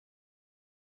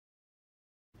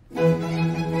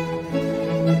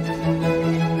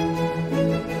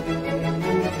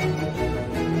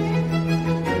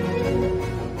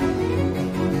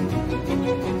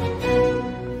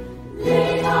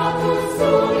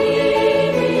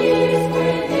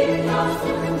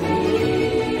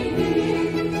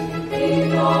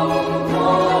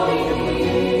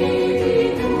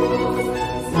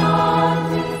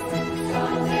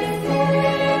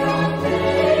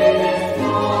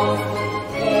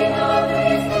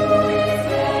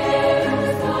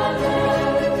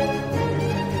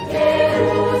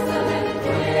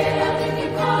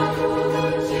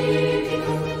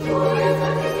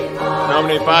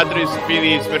Patris,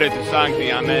 Filii, Spiritus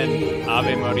Sancti, Amen.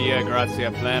 Ave Maria,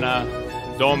 gratia plena,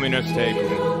 Dominus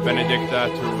tecum, benedicta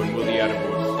tu in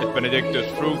mulieribus, et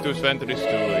benedictus fructus ventris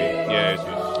tui,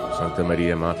 Iesus. Sancta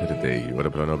Maria, Mater Dei,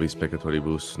 ora pro nobis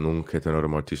peccatoribus, nunc et in hora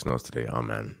mortis nostrae.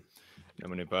 Amen.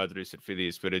 Nomine Patris et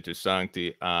Filii, Spiritus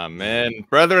Sancti, Amen.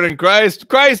 Brethren in Christ,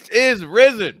 Christ is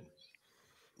risen.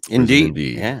 Indeed.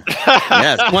 Yeah.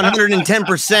 Yes,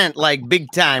 110%, like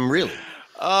big time, really.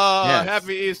 Oh, yes.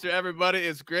 Happy Easter, everybody.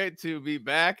 It's great to be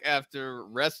back after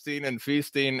resting and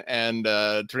feasting and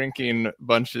drinking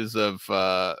bunches of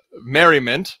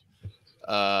merriment.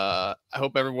 I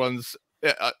hope everyone's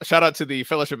shout out to the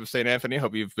Fellowship of St. Anthony. I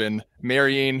hope you've been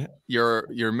marrying your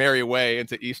merry way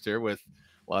into Easter with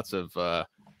lots of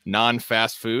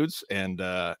non-fast foods and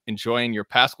enjoying your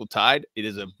Paschal tide. It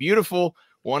is a beautiful,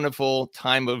 wonderful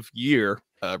time of year,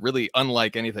 really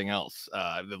unlike anything else.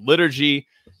 The liturgy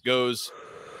goes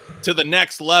to the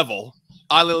next level.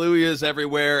 Alleluias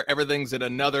everywhere. Everything's at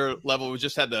another level. We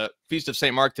just had the Feast of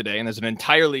St. Mark today, and there's an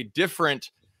entirely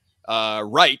different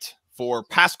rite for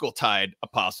Paschal tide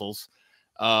apostles.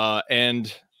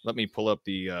 And let me pull up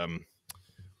the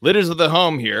Litters of the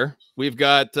Home here. We've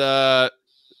got, I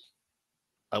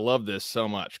love this so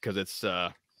much because this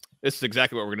is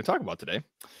exactly what we're going to talk about today,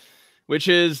 which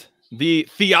is the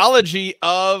theology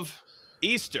of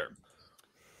Easter.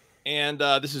 And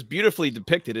this is beautifully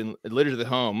depicted in Liturgy of the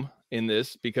Home in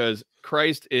this, because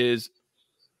Christ is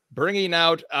bringing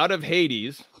out of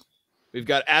Hades. We've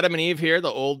got Adam and Eve here,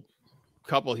 the old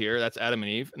couple here. That's Adam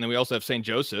and Eve. And then we also have St.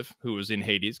 Joseph, who was in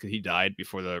Hades because he died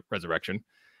before the resurrection.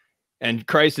 And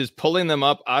Christ is pulling them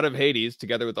up out of Hades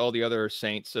together with all the other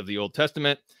saints of the Old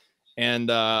Testament.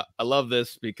 And I love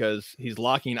this because he's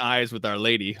locking eyes with Our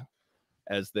Lady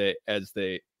as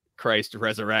Christ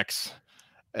resurrects.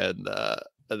 And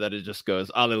that it just goes,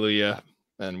 Alleluia.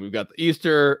 And we've got the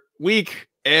Easter week,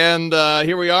 and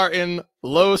here we are in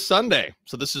Low Sunday.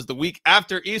 So this is the week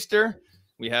after Easter.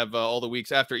 We have all the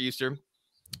weeks after Easter.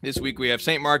 This week we have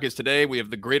St. Mark is today. We have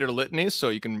the Greater Litanies, so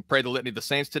you can pray the Litany of the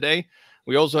Saints today.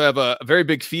 We also have a very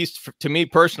big feast to me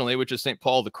personally, which is St.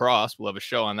 Paul of the Cross. We'll have a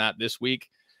show on that this week.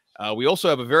 We also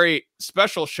have a very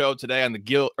special show today on the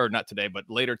Guild, or not today, but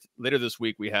later this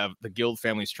week we have the Guild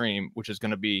Family Stream, which is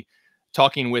going to be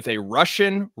talking with a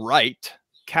Russian Rite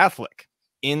Catholic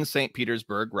in St.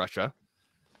 Petersburg, Russia.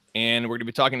 And we're going to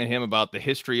be talking to him about the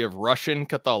history of Russian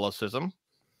Catholicism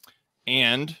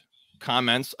and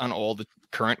comments on all the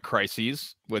current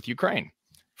crises with Ukraine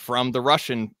from the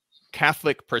Russian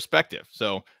Catholic perspective.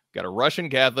 So got a Russian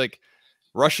Catholic,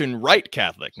 Russian Rite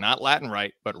Catholic, not Latin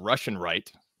Rite, but Russian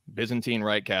Rite, Byzantine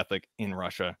Rite Catholic in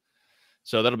Russia.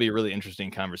 So that'll be a really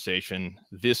interesting conversation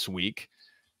this week.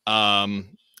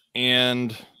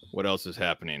 And what else is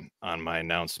happening on my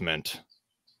announcement?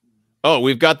 Oh,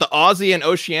 we've got the Aussie and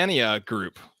Oceania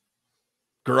group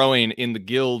growing in the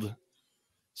Guild.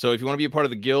 So if you want to be a part of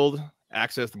the Guild,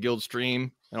 access the Guild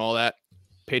stream and all that,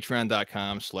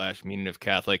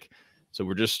 patreon.com/meaningofcatholic. So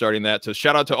we're just starting that. So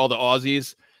shout out to all the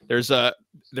Aussies.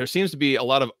 There seems to be a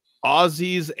lot of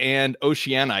Aussies and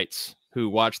Oceanites who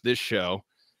watch this show,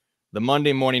 the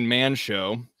Monday Morning Man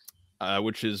Show,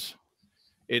 which is,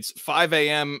 it's 5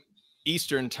 a.m.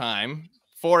 Eastern time,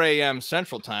 4 a.m.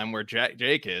 Central time, where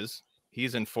Jake is.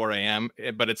 He's in 4 a.m.,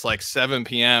 but it's like 7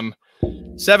 p.m.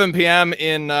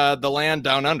 in the land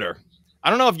down under. I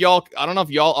don't know if y'all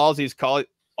Aussies call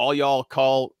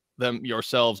them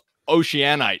yourselves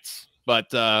Oceanites, but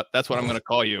that's what I'm going to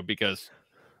call you, because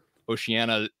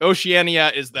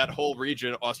Oceania is that whole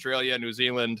region, Australia, New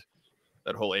Zealand,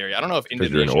 that whole area. I don't know if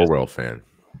Indonesia. You're an Orwell fan.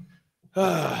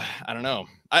 I don't know.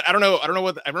 I don't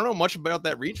know much about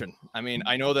that region. I mean,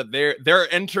 I know that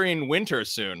they're entering winter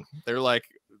soon. They're like,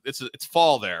 it's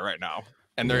fall there right now,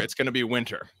 and it's going to be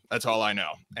winter. That's all I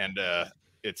know. And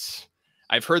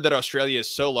I've heard that Australia is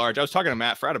so large. I was talking to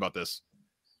Matt Fratt about this.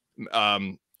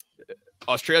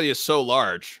 Australia is so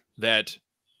large that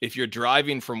if you're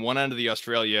driving from one end of the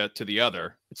Australia to the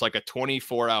other, it's like a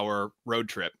 24-hour road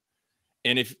trip.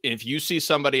 And if you see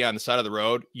somebody on the side of the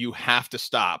road, you have to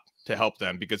stop to help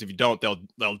them, because if you don't,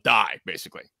 they'll die,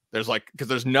 basically. There's because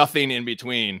there's nothing in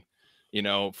between, you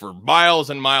know, for miles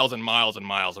and miles and miles and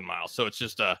miles and miles. So it's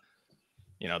just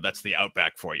you know, that's the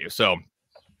outback for you. So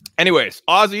anyways,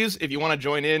 Aussies, if you want to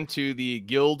join into the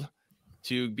guild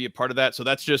to be a part of that. So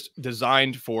that's just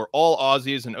designed for all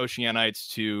Aussies and Oceanites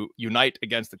to unite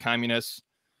against the communists,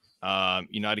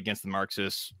 unite against the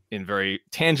Marxists in very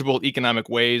tangible economic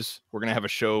ways. We're going to have a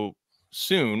show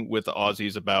soon with the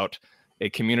Aussies about a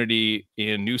community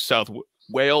in New South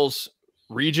Wales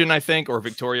region, I think, or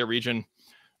Victoria region.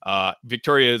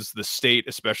 Victoria is the state,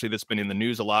 especially, that's been in the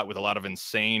news a lot with a lot of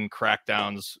insane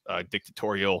crackdowns,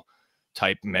 dictatorial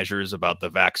type measures about the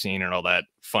vaccine and all that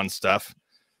fun stuff.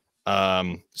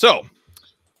 So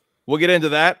we'll get into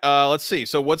that. Let's see.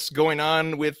 So what's going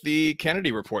on with the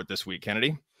Kennedy report this week,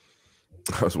 Kennedy?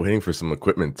 I was waiting for some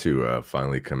equipment to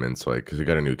finally come in, so because we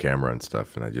got a new camera and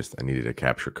stuff, and I needed a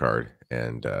capture card,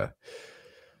 and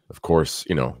of course,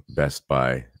 you know, Best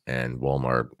Buy and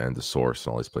Walmart and The Source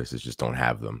and all these places just don't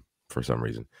have them for some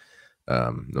reason,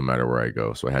 no matter where I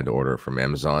go. So I had to order it from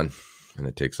Amazon, and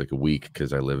it takes like a week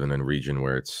because I live in a region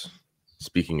where it's,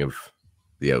 speaking of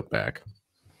the outback,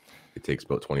 it takes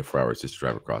about 24 hours just to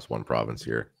drive across one province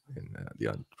here in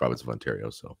the province of Ontario.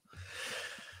 So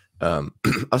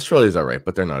Australia's all right,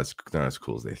 but they're not as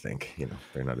cool as they think. You know,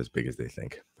 they're not as big as they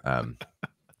think.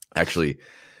 Actually,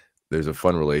 there's a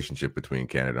fun relationship between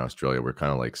Canada and Australia. We're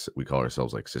kind of like, we call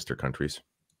ourselves like sister countries.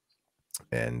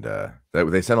 And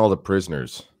they sent all the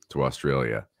prisoners to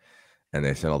Australia, and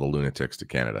they sent all the lunatics to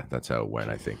Canada. That's how it went,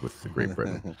 I think, with Great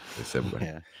Britain. They said,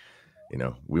 yeah, you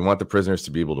know, we want the prisoners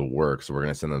to be able to work, so we're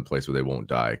going to send them to a place where they won't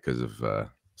die because of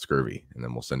scurvy. And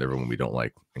then we'll send everyone we don't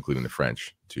like, including the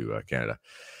French, to Canada.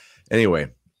 Anyway,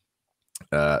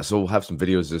 so we'll have some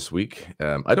videos this week.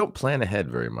 I don't plan ahead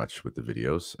very much with the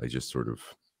videos. I just sort of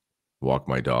walk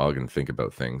my dog and think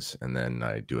about things, and then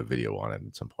I do a video on it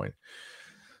at some point.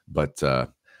 But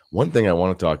one thing I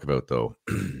want to talk about, though,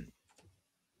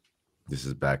 this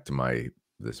is back to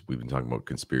we've been talking about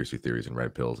conspiracy theories and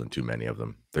red pills, and too many of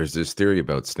them. There's this theory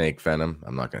about snake venom.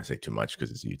 I'm not going to say too much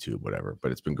because it's YouTube, whatever,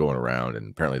 but it's been going around,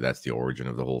 and apparently that's the origin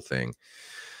of the whole thing.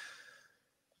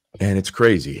 And it's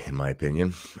crazy, in my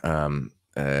opinion.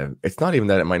 It's not even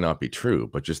that it might not be true,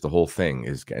 but just the whole thing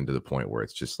is getting to the point where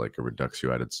it's just like a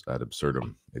reductio ad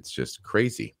absurdum. It's just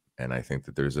crazy. And I think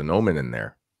that there's an omen in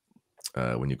there.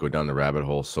 When you go down the rabbit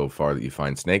hole so far that you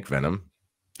find snake venom,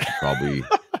 you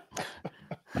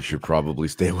should probably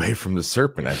stay away from the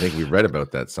serpent. I think we read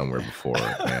about that somewhere before.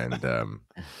 And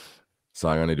so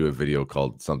I'm going to do a video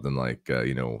called something like,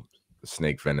 you know,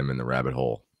 snake venom in the rabbit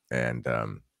hole. And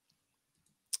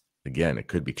again, it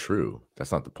could be true.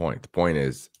 That's not the point. The point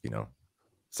is, you know,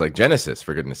 it's like Genesis,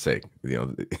 for goodness sake. You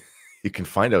know, you can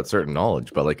find out certain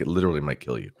knowledge, but like it literally might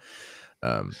kill you.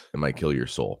 It might kill your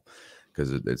soul,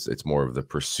 because it's more of the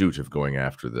pursuit of going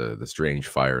after the strange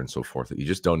fire and so forth that you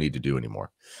just don't need to do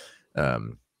anymore.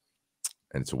 And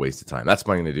it's a waste of time. That's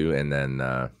what I'm going to do. And then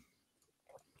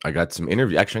I got some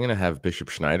interview. Actually, I'm going to have Bishop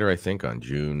Schneider, I think, on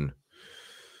June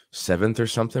 7th or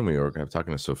something. We were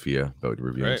talking to Sophia about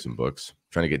reviewing some books.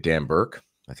 Trying to get Dan Burke.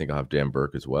 I think I'll have Dan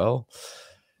Burke as well.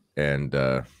 And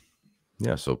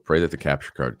yeah, so pray that the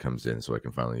capture card comes in so I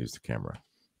can finally use the camera.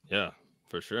 Yeah,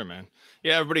 for sure, man.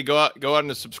 Yeah, everybody go out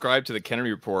and subscribe to the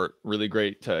Kennedy Report. Really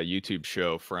great YouTube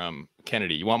show from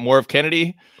Kennedy. You want more of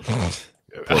Kennedy?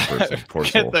 Poor person, poor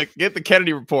soul. Get the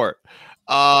Kennedy Report.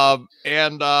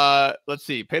 And let's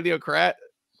see, Paleocrat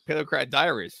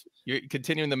Diaries. You're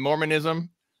continuing the Mormonism.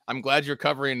 I'm glad you're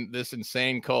covering this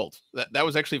insane cult. That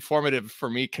was actually formative for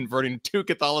me converting to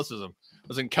Catholicism. I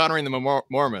was encountering the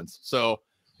Mormons. So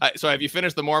have you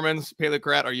finished the Mormons,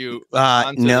 Paleocrat? Are you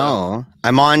no,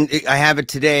 I'm on. I have it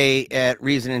today at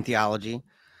Reason and Theology.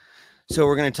 So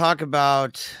we're going to talk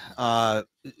about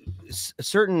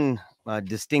certain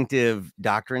distinctive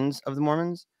doctrines of the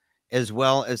Mormons, as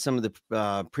well as some of the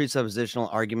presuppositional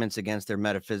arguments against their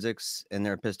metaphysics and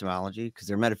their epistemology, because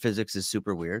their metaphysics is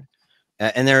super weird.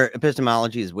 And their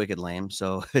epistemology is wicked lame,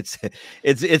 so it's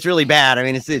really bad. I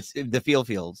mean, it's the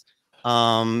fields.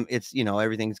 It's, you know,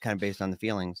 everything's kind of based on the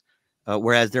feelings,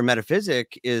 whereas their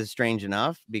metaphysic is strange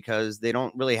enough because they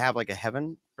don't really have like a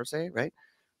heaven per se, right?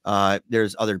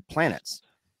 There's other planets,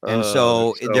 and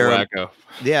so they're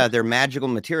they're magical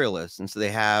materialists, and so they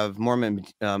have Mormon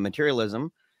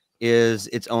materialism is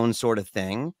its own sort of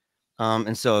thing.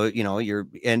 And so, you know,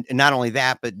 and not only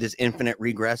that, but this infinite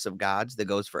regress of gods that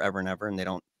goes forever and ever. And they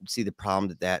don't see the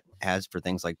problem that has for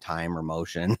things like time or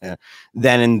motion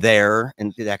then and there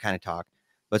and that kind of talk.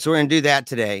 But so we're going to do that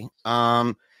today.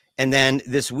 And And then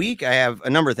this week I have a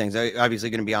number of things. I obviously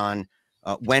going to be on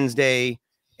Wednesday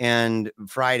and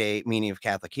Friday, meaning of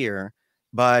Catholic here.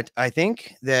 But I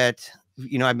think that,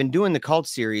 you know, I've been doing the cult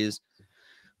series,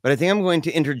 but I think I'm going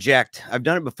to interject. I've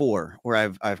done it before where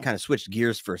I've kind of switched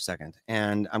gears for a second,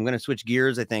 and I'm going to switch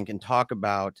gears, I think, and talk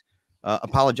about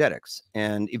apologetics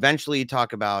and eventually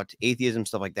talk about atheism,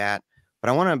 stuff like that. But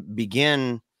I want to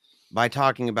begin by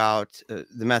talking about the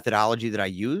methodology that I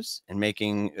use and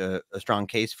making a strong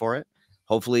case for it.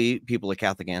 Hopefully people at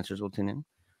Catholic Answers will tune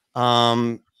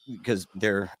in. Because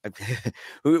they're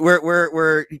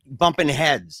we're bumping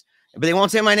heads, but they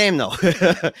won't say my name though.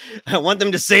 I want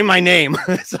them to say my name.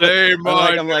 So Say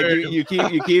my I'm like, name.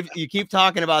 you keep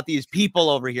talking about these people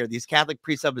over here, these Catholic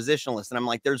presuppositionalists, and I'm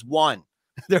like, there's one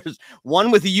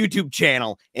with a YouTube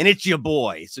channel, and it's your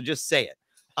boy. So just say it.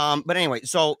 But anyway,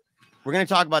 so we're gonna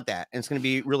talk about that, and it's gonna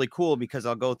be really cool because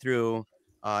I'll go through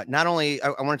not only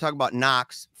I want to talk about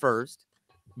Knox first,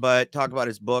 but talk about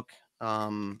his book,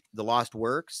 The Lost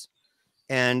Works,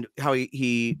 and how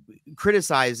he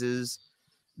criticizes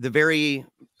the very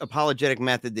apologetic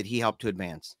method that he helped to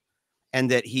advance and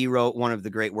that he wrote one of the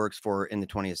great works for in the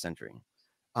 20th century.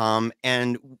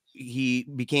 And he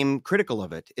became critical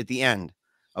of it at the end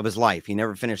of his life. He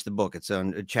never finished the book. It's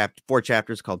a 4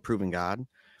 chapters called Proving God.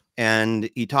 And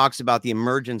he talks about the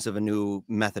emergence of a new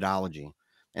methodology.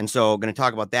 And so I'm going to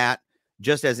talk about that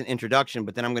just as an introduction,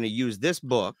 but then I'm going to use this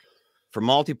book for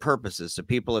multi-purposes. So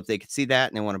people, if they can see that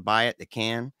and they want to buy it, they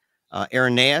can.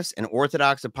 Irenaeus, an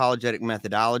Orthodox Apologetic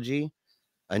Methodology,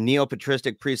 a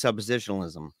Neo-Patristic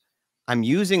Presuppositionalism. I'm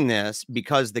using this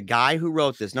because the guy who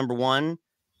wrote this, number one,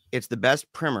 it's the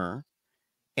best primer,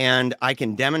 and I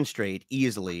can demonstrate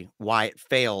easily why it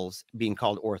fails being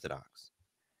called Orthodox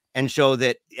and show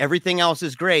that everything else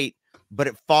is great, but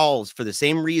it falls for the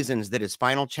same reasons that his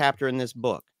final chapter in this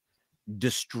book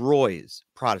destroys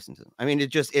Protestantism. I mean,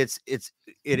 it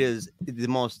is the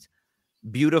most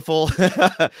beautiful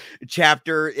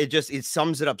chapter. It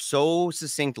sums it up so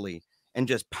succinctly and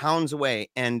just pounds away.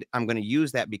 And I'm going to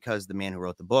use that because the man who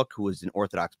wrote the book, who was an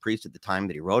Orthodox priest at the time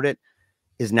that he wrote it,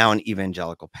 is now an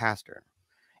evangelical pastor.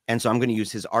 And so I'm going to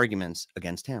use his arguments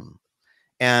against him.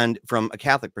 And from a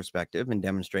Catholic perspective, and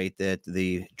demonstrate that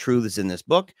the truths in this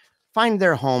book find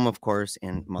their home, of course,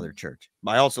 in Mother Church.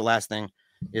 But also, last thing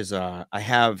is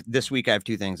this week I have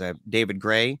 2 things. I have David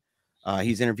Gray.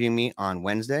 He's interviewing me on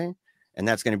Wednesday, and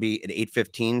that's going to be at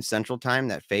 8:15 Central Time,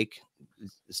 that fake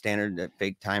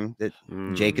time that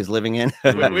Jake is living in.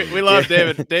 we love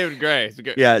David Gray.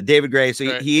 Yeah, David Gray. So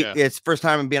Great, it's first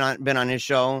time I've been on his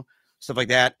show, stuff like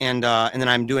that. And then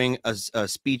I'm doing a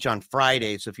speech on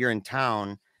Friday. So if you're in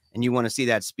town and you want to see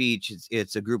that speech,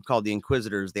 it's a group called the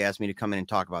Inquisitors. They asked me to come in and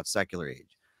talk about secular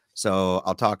age. So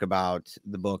I'll talk about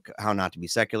the book, How Not to Be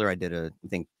Secular. I did I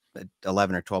think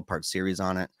 11 or 12 part series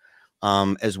on it,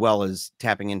 as well as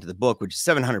tapping into the book, which is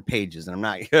 700 pages. And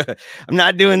I'm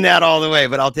not doing that all the way,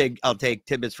 but I'll take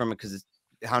tidbits from it because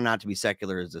How Not to Be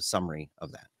Secular is a summary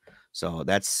of that. So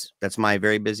that's my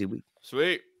very busy week.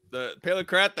 Sweet. The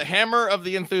Paleocrat, the hammer of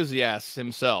the enthusiasts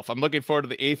himself. I'm looking forward to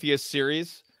the Atheist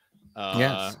series.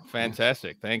 Yes.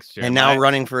 Fantastic. Thanks, Jeremiah. And now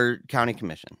running for county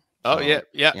commission. Oh, so,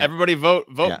 yeah. Everybody vote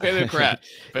Yeah. Paleocrat.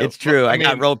 It's true. I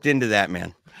got roped into that,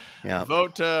 man. Yeah.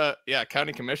 Vote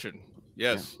county commission.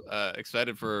 Yes. Yeah.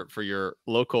 Excited for your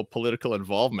local political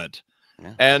involvement.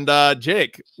 Yeah. And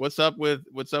Jake, what's up with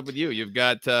you? You've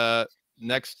got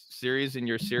next series in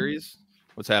your series.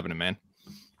 What's happening, man?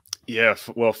 Yeah,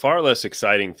 well, far less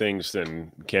exciting things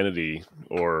than Kennedy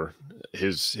or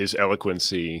his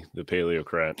eloquency, the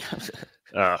Paleocrat.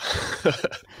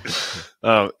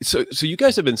 So you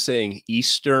guys have been saying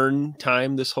Eastern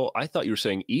time this whole. I thought you were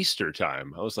saying Easter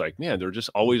time. I was like, man, they're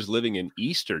just always living in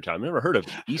Easter time. I've never heard of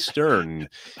Eastern.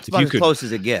 It's about as close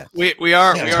as it gets. We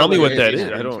are. Tell me what that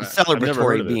is. I don't.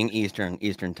 Celebratory being Eastern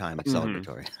time. It's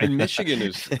celebratory. And Michigan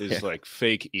is like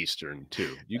fake Eastern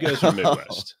too. You guys are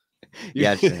Midwest.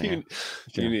 Yeah,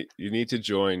 you need to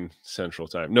join Central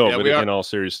Time. No, but in all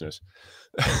seriousness.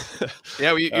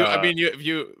 Yeah, we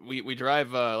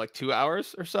drive like 2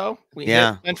 hours or so. We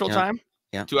hit Central Time.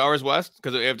 Yeah, 2 hours west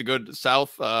because we have to go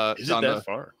south. Is it that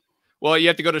far? Well, you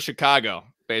have to go to Chicago.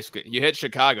 Basically, you hit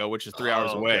Chicago, which is 3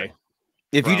 hours away.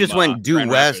 If you just went due Grand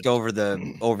west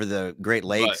Rapids. over the Great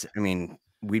Lakes, I mean,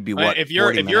 we'd be if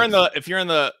you're in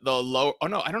the low. Oh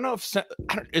no, I don't know if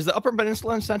is the Upper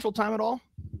Peninsula in Central Time at all.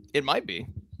 It might be.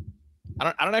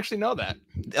 I don't actually know that.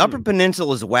 The Upper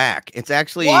Peninsula is whack. It's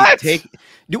actually What?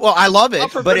 Well, I love it,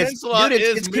 Upper but it's Peninsula dude,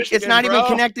 is it's Michigan, not even bro.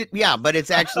 connected. Yeah, but it's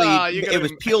actually You're gonna it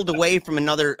was peeled away from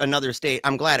another state.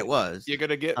 I'm glad it was. You're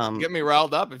gonna get me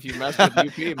riled up if you mess with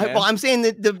UP, man. Well, I'm saying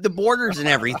that the borders and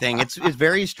everything. It's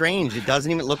very strange. It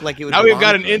doesn't even look like it would. Now we've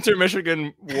got an belong to us.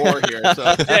 inter-Michigan war here.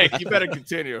 So Jake, you better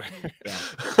continue.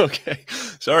 Okay.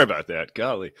 Sorry about that.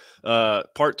 Golly.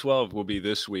 Part 12 will be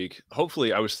this week.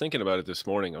 Hopefully, I was thinking about it this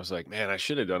morning. I was like, man, I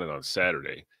should have done it on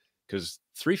Saturday because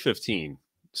 3:15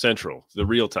 Central, the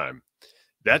real time,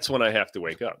 that's when I have to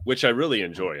wake up, which I really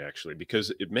enjoy actually,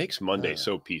 because it makes Monday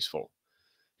so peaceful.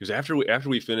 Because after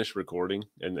we finish recording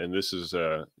and this is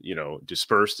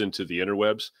dispersed into the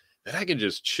interwebs, then I can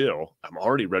just chill. I'm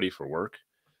already ready for work.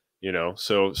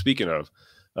 So speaking of,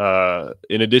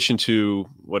 in addition to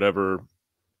whatever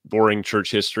boring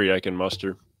church history I can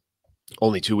muster,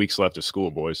 only 2 weeks left of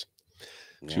school, boys.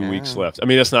 2 weeks left. I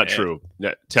mean, that's not true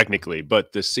technically,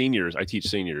 but the seniors, I teach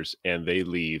seniors, and they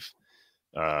leave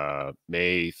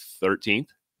May 13th.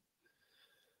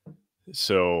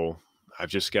 So I've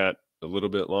just got a little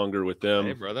bit longer with them,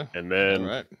 Hey, brother. and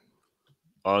then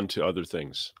on to other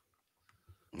things.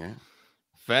 Yeah.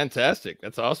 Fantastic.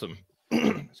 That's awesome.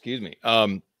 Excuse me.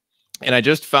 And I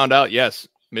just found out, yes,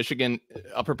 Michigan,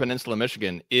 Upper Peninsula,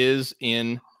 Michigan is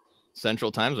in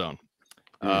Central Time Zone.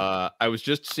 I was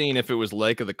just seeing if it was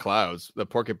Lake of the Clouds, the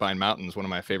Porcupine Mountains, one of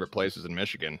my favorite places in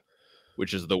Michigan,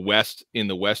 which is in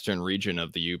the western region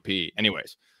of the UP.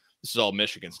 Anyways, this is all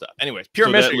Michigan stuff. Anyways, pure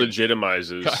so Michigan. That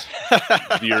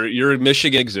legitimizes your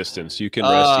Michigan existence. You can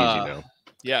rest easy now.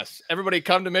 Yes, everybody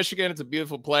come to Michigan. It's a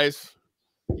beautiful place.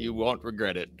 You won't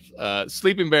regret it.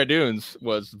 Sleeping Bear Dunes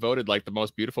was voted like the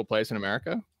most beautiful place in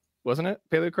America, wasn't it?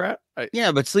 Paleocrat?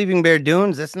 Yeah, but Sleeping Bear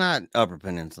Dunes, that's not Upper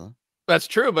Peninsula. That's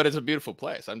true, but it's a beautiful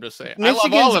place. I'm just saying. Michigan's I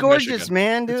love all of gorgeous, Michigan.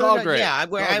 man, dude. It's all great. Yeah,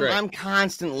 I'm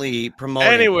constantly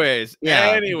promoting. Anyways,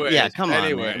 yeah, come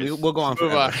on, man. We'll go on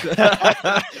forever.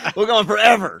 We'll go on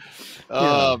forever.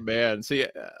 Oh man. See,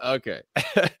 okay.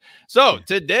 So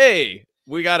today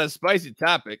we got a spicy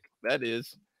topic that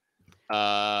is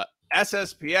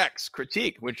SSPX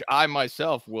critique, which I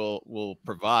myself will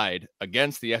provide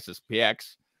against the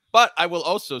SSPX, but I will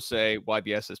also say why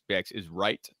the SSPX is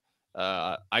right.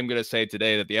 I'm going to say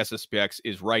today that the SSPX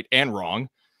is right and wrong.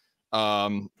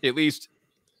 At least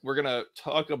we're going to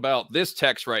talk about this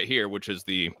text right here, which is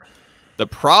the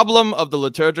problem of the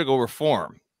liturgical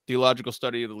reform, theological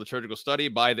study of the liturgical study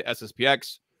by the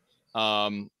SSPX.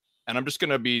 And I'm just going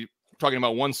to be talking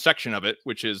about one section of it,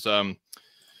 which is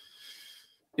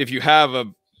if you have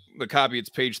the copy, it's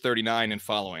page 39 and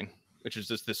following, which is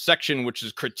this section which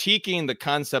is critiquing the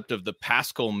concept of the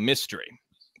Paschal mystery.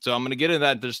 So I'm going to get into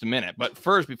that in just a minute. But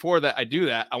first, before that,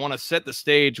 I want to set the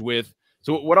stage with.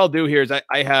 So what I'll do here is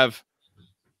I have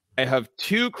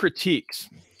two critiques,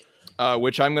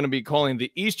 which I'm going to be calling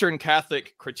the Eastern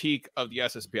Catholic critique of the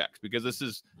SSPX, because this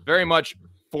is very much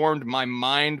formed my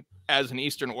mind as an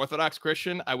Eastern Orthodox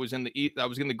Christian. I was in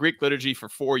the Greek liturgy for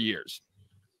 4 years.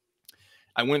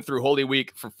 I went through Holy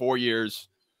Week for 4 years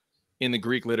in the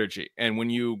Greek liturgy, and when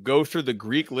you go through the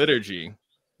Greek liturgy,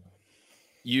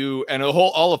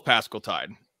 all of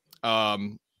Paschaltide,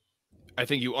 I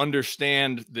think you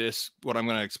understand this, what I'm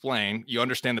going to explain. You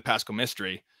understand the Paschal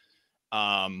mystery,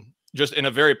 just in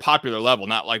a very popular level,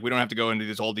 not like we don't have to go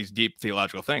into all these deep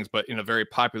theological things, but in a very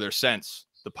popular sense,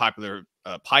 the popular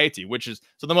piety, which is,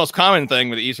 so the most common thing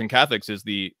with the Eastern Catholics is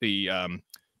the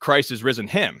Christ is risen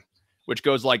hymn, which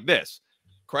goes like this: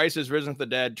 Christ is risen from the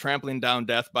dead, trampling down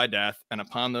death by death, and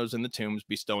upon those in the tombs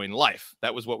bestowing life.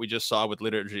 That was what we just saw with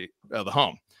liturgy of the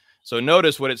home. So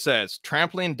notice what it says: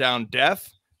 trampling down death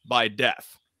by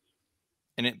death,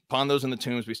 and upon those in the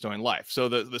tombs bestowing life. So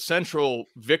the central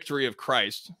victory of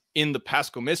Christ in the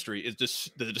Paschal mystery is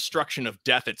the destruction of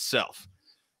death itself,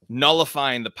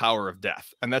 nullifying the power of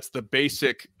death. And that's the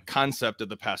basic concept of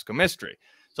the Paschal mystery.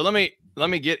 So let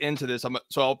me get into this.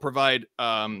 I'll provide.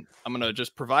 I'm going to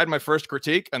just provide my first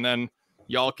critique, and then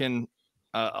y'all can.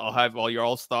 I'll have all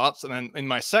y'all's thoughts, and then in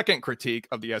my second critique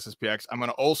of the SSPX, I'm going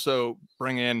to also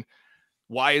bring in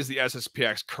why is the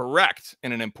SSPX correct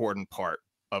in an important part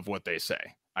of what they say.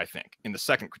 I think in the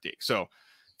second critique. So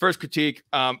first critique.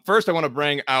 First, I want to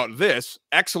bring out this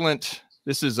excellent.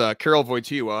 This is Karol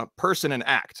Wojtyła, Person and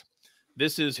Act.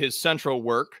 This is his central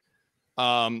work.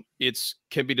 It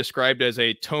can be described as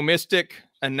a Thomistic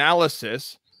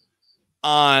analysis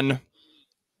on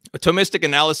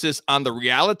the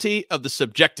reality of the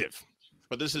subjective.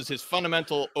 But this is his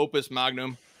fundamental opus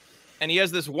magnum. And he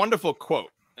has this wonderful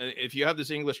quote. If you have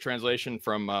this English translation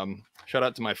from, shout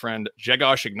out to my friend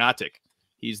Grzegorz Ignatyk.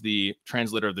 He's the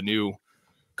translator of the New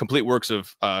complete works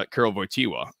of Karol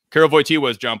Wojtyła. Karol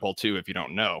Wojtyła is John Paul II, if you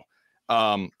don't know.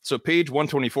 So page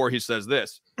 124, he says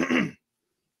this.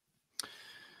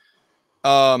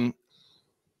 An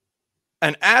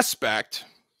aspect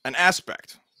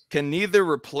can neither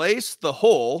replace the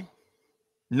whole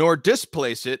nor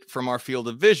displace it from our field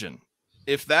of vision.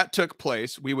 If that took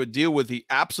place, we would deal with the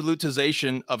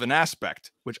absolutization of an aspect,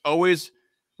 which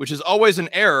is always an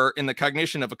error in the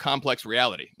cognition of a complex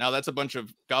reality. Now that's a bunch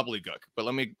of gobbledygook, but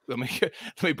let me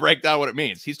break down what it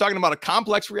means. He's talking about a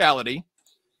complex reality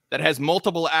that has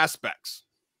multiple aspects.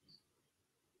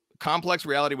 Complex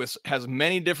reality has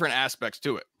many different aspects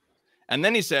to it. And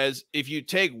then he says, if you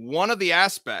take one of the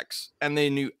aspects and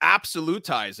then you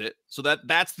absolutize it so that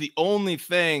that's the only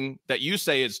thing that you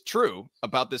say is true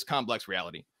about this complex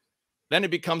reality, then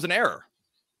it becomes an error.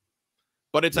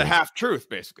 But it's a half truth,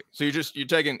 basically. So you're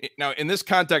taking, now in this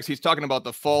context, he's talking about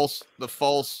the false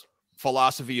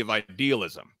philosophy of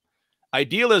idealism.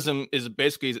 Idealism is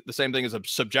basically the same thing as a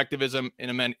subjectivism.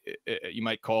 You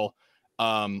might call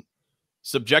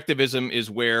subjectivism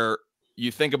is where you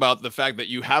think about the fact that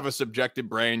you have a subjective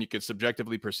brain, you can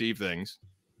subjectively perceive things,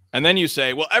 and then you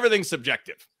say, well, everything's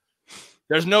subjective.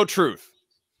 There's no truth.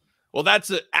 Well,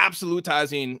 that's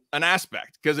absolutizing an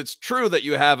aspect, because it's true that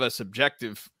you have a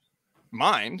subjective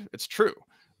mind. It's true,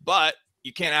 but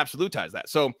you can't absolutize that.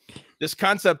 So this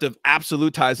concept of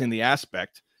absolutizing the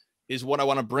aspect is what I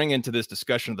want to bring into this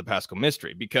discussion of the Paschal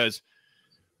mystery, because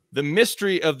the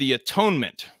mystery of the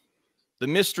atonement, the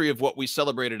mystery of what we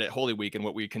celebrated at Holy Week and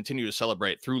what we continue to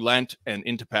celebrate through Lent and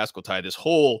into Paschaltide, this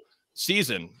whole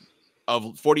season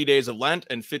of 40 days of Lent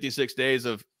and 56 days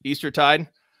of Eastertide,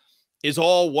 is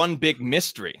all one big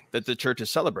mystery that the church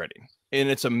is celebrating. And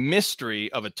it's a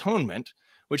mystery of atonement,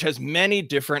 which has many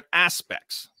different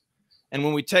aspects. And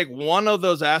when we take one of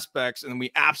those aspects and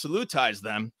we absolutize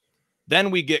them,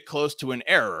 then we get close to an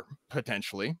error,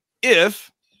 potentially,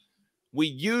 if we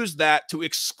use that to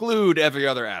exclude every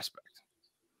other aspect.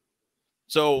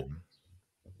 So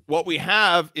what we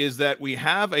have is that we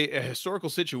have a historical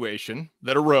situation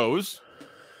that arose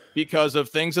because of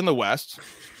things in the West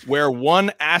where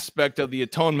one aspect of the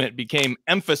atonement became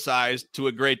emphasized to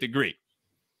a great degree.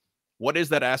 What is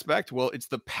that aspect? Well, it's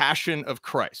the passion of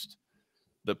Christ.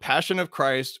 The passion of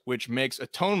Christ, which makes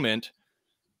atonement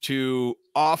to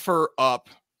offer up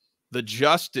the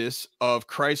justice of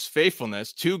Christ's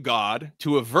faithfulness to God,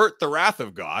 to avert the wrath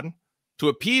of God, to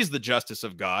appease the justice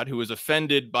of God, who is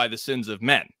offended by the sins of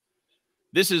men.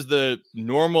 This is the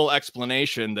normal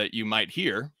explanation that you might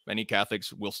hear, many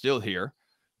Catholics will still hear,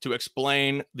 to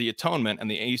explain the atonement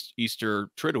and the Easter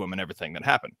Triduum and everything that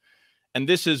happened. And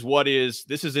this is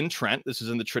in Trent, this is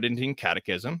in the Tridentine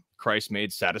Catechism, Christ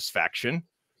made satisfaction.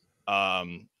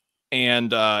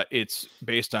 It's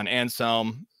based on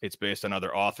Anselm, it's based on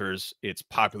other authors, it's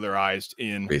popularized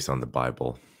in... Based on the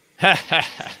Bible.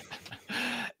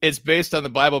 It's based on the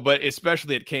Bible, but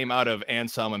especially it came out of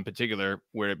Anselm in particular,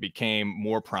 where it became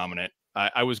more prominent.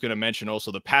 I was going to mention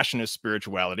also the Passionist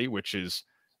spirituality, which is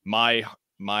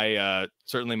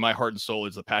certainly my heart and soul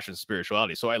is the Passionist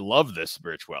spirituality. So I love this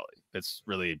spirituality. That's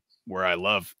really where I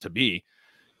love to be,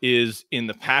 is in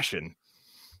the Passion.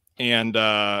 And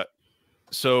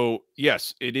so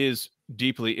yes, it is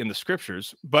deeply in the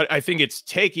Scriptures, but I think it's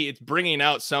bringing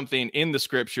out something in the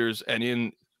Scriptures and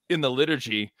in the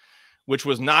liturgy which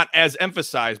was not as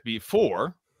emphasized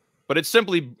before, but it's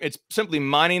simply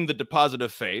mining the deposit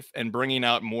of faith and bringing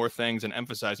out more things and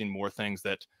emphasizing more things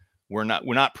that were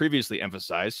not previously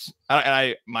emphasized.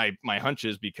 My hunch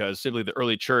is because simply the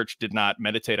early church did not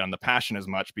meditate on the Passion as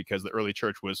much, because the early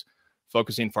church was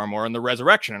focusing far more on the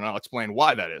resurrection, and I'll explain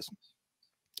why that is.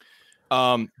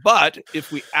 But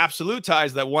if we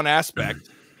absolutize that one aspect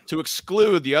to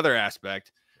exclude the other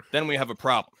aspect, then we have a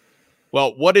problem.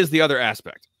 Well, what is the other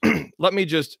aspect? Let me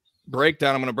just break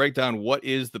down. I'm going to break down what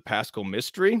is the Paschal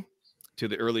mystery to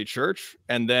the early church,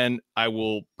 and then I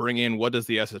will bring in what does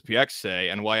the SSPX say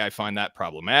and why I find that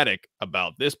problematic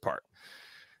about this part.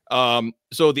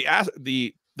 So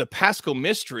the Paschal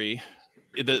mystery,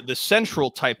 the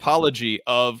central typology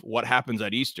of what happens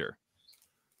at Easter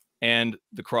and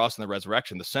the cross and the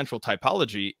resurrection, the central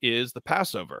typology is the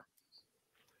Passover.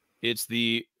 It's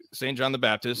St. John the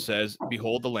Baptist says,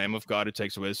 "Behold the Lamb of God who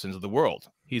takes away the sins of the world."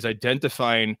 He's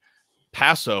identifying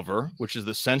Passover, which is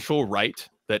the central rite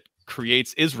that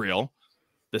creates Israel,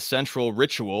 the central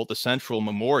ritual, the central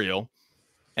memorial,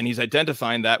 and he's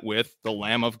identifying that with the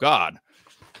Lamb of God.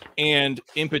 And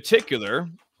in particular,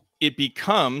 it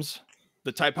becomes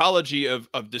the typology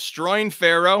of destroying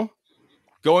Pharaoh,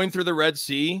 going through the Red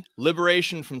Sea,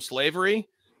 liberation from slavery,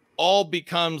 all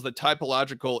becomes the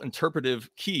typological interpretive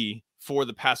key for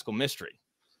the Paschal mystery.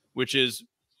 which is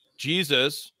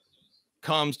Jesus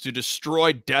comes to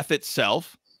destroy death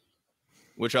itself,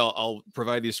 which I'll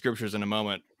provide these scriptures in a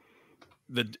moment.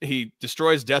 He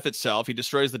destroys death itself. He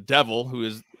destroys the devil, who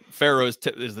is Pharaoh is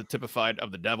the typified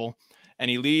of the devil, and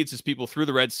he leads his people through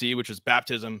the Red Sea, which is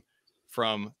baptism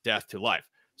from death to life.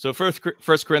 So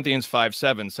 1 Corinthians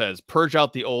 5:7 says, "Purge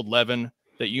out the old leaven,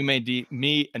 that you may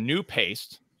me a new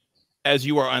paste, as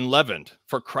you are unleavened.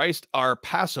 For Christ our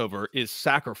Passover is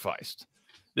sacrificed."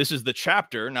 This is the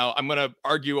chapter. Now, I'm going to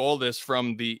argue all this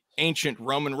from the ancient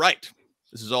Roman rite.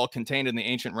 This is all contained in the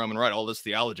ancient Roman rite, all this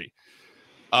theology.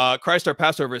 Christ our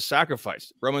Passover is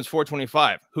sacrificed. Romans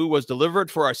 4:25, who was delivered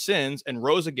for our sins and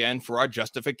rose again for our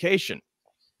justification.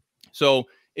 So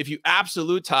if you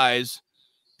absolutize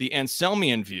the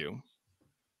Anselmian view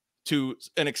to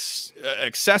an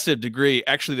excessive degree,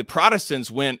 actually the Protestants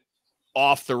went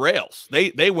off the rails.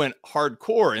 They went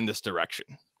hardcore in this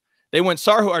direction. They went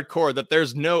so hardcore that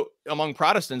there's no, among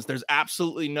Protestants, there's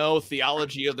absolutely no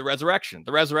theology of the resurrection.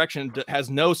 The resurrection has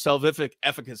no salvific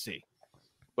efficacy.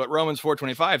 But Romans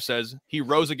 4:25 says he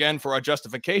rose again for our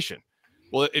justification.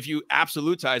 Well, if you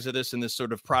absolutize this in this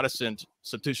sort of Protestant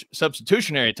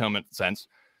substitutionary atonement sense,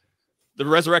 the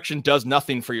resurrection does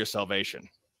nothing for your salvation.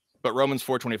 But Romans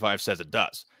 4:25 says it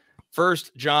does.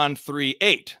 1 John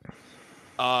 3:8,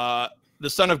 the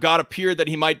Son of God appeared that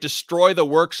he might destroy the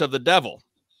works of the devil.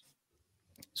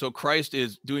 So Christ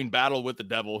is doing battle with the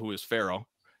devil, who is Pharaoh.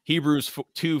 Hebrews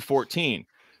 2:14,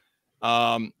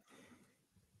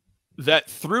 that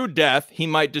through death he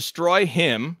might destroy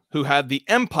him who had the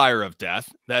empire of death,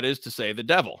 that is to say, the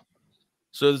devil.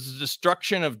 So this is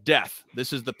destruction of death.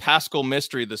 This is the Paschal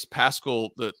mystery, this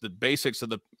Paschal, the basics of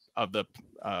the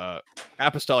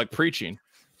apostolic preaching,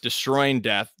 destroying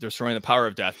death, destroying the power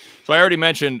of death. So I already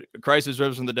mentioned Christ is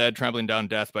risen from the dead, trampling down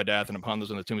death by death, and upon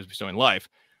those in the tomb is bestowing life.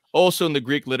 Also in the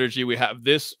Greek liturgy, we have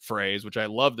this phrase, which I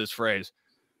love this phrase,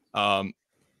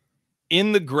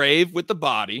 in the grave with the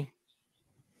body,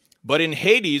 but in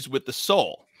Hades with the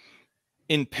soul,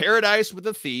 in paradise with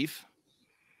the thief,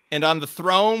 and on the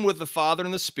throne with the Father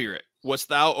and the Spirit, wast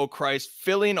thou, O Christ,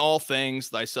 filling all things,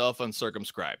 thyself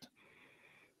uncircumscribed.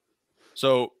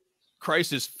 So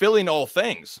Christ is filling all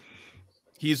things.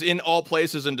 He's in all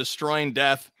places and destroying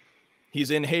death. He's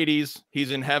in Hades.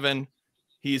 He's in heaven.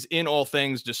 He's in all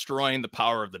things, destroying the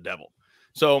power of the devil.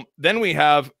 So then we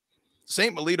have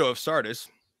St. Melito of Sardis,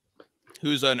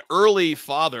 who's an early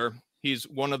father. He's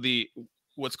one of the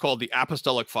what's called the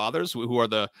Apostolic Fathers, who are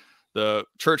the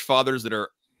church fathers that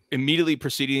are immediately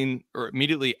preceding or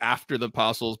immediately after the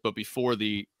apostles, but before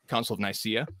the Council of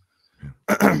Nicaea.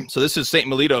 So this is St.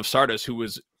 Melito of Sardis, who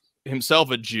was himself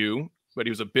a Jew, but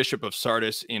he was a bishop of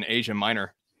Sardis in Asia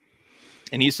Minor.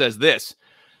 And he says this,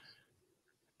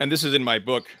 and this is in my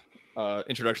book,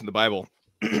 Introduction to the Bible,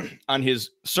 on his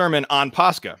sermon on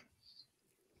Pascha.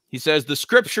 He says, the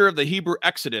scripture of the Hebrew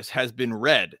Exodus has been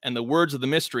read, and the words of the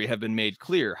mystery have been made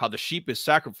clear, how the sheep is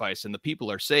sacrificed and the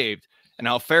people are saved, and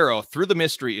how Pharaoh, through the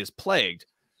mystery, is plagued.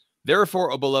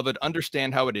 Therefore, O beloved,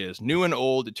 understand how it is, new and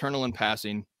old, eternal and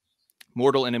passing,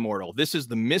 mortal and immortal. This is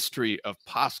the mystery of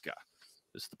Pascha.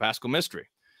 This is the Paschal mystery.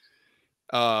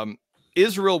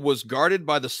 Israel was guarded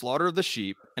by the slaughter of the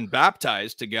sheep and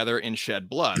baptized together in shed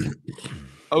blood.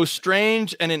 O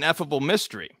strange and ineffable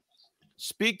mystery!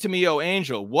 Speak to me, O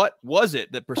angel, what was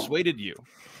it that persuaded you?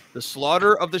 The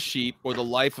slaughter of the sheep or the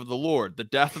life of the Lord, the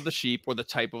death of the sheep or the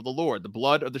type of the Lord, the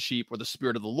blood of the sheep or the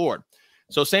spirit of the Lord.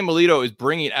 So St. Melito is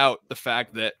bringing out the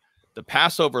fact that the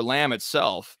Passover lamb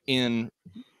itself in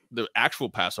the actual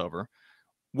Passover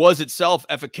was itself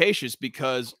efficacious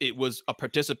because it was a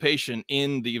participation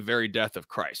in the very death of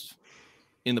Christ,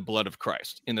 in the blood of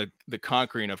Christ, in the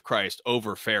conquering of Christ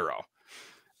over Pharaoh.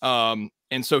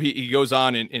 And so he goes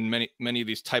on in many of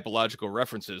these typological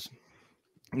references.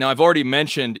 Now, I've already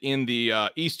mentioned in the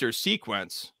Easter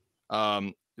sequence,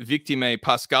 Victimae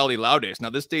Paschali Laudes. Now,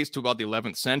 this dates to about the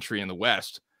 11th century in the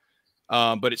West,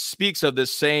 but it speaks of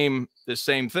this same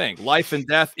thing. Life and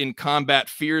death in combat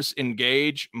fierce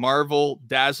engage, marvel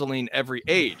dazzling every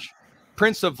age.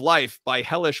 Prince of life by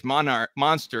hellish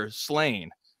monster slain,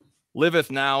 liveth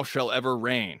now, shall ever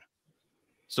reign.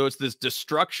 So it's this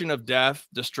destruction of death,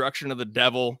 destruction of the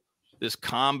devil, this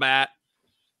combat.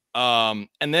 And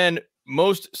then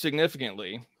most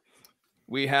significantly,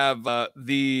 we have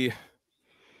the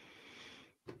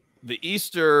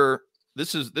Easter.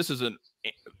 This is an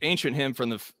ancient hymn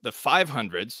from the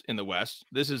 500s in the West.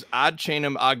 This is Ad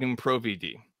Caenum Agnum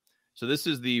Providi. So this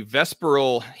is the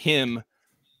vesperal hymn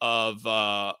of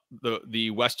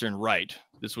the Western Rite.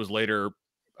 This was later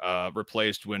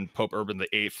replaced when Pope Urban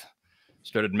VIII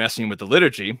started messing with the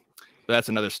liturgy. But that's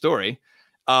another story.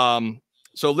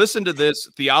 So listen to this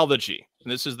theology.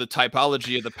 And this is the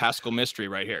typology of the Paschal mystery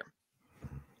right here.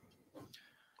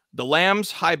 The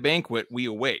Lamb's high banquet we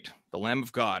await, the Lamb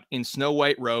of God, in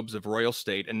snow-white robes of royal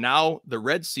state. And now the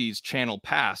Red Sea's channel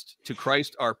passed, to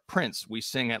Christ our Prince we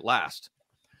sing at last.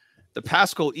 The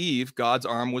Paschal eve, God's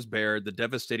arm was bared, the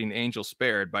devastating angel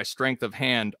spared. By strength of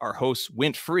hand, our hosts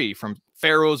went free from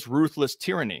Pharaoh's ruthless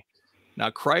tyranny. Now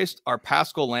Christ, our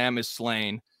Paschal Lamb, is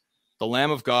slain, the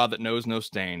Lamb of God that knows no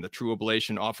stain, the true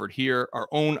oblation offered here, our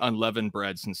own unleavened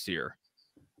bread sincere.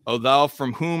 O thou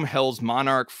from whom hell's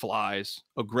monarch flies,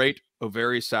 O great, O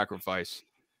very sacrifice,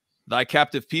 thy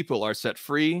captive people are set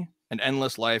free, and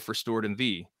endless life restored in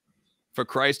thee. For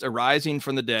Christ arising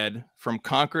from the dead, from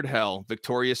conquered hell,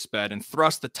 victorious sped, and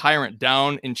thrust the tyrant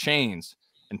down in chains,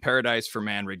 and paradise for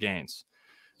man regains.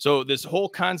 So this whole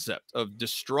concept of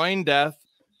destroying death,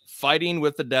 fighting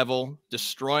with the devil,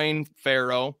 destroying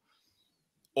Pharaoh,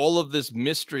 all of this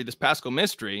mystery, this Paschal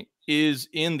mystery, is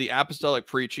in the apostolic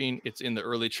preaching. It's in the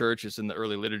early church. It's in the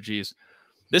early liturgies.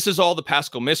 This is all the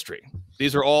Paschal mystery.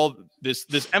 These are all this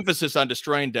emphasis on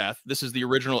destroying death. This is the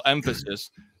original emphasis.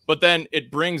 But then it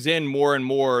brings in more and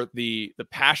more the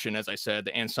Passion, as I said,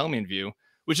 the Anselmian view,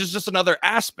 which is just another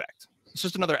aspect. It's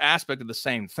just another aspect of the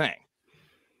same thing.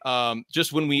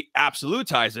 Just when we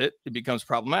absolutize it, it becomes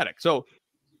problematic. So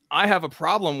I have a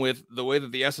problem with the way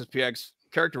that the SSPX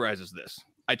characterizes this.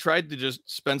 I tried to just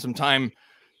spend some time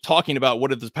talking about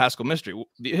what is this Paschal mystery.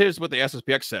 Here's what the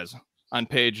SSPX says on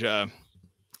page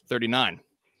 39.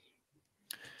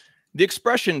 The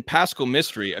expression Paschal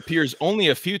mystery appears only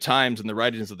a few times in the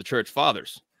writings of the Church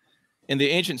Fathers. In the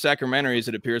ancient sacramentaries,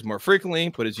 it appears more frequently,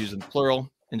 but is used in the plural.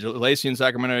 In Gelasian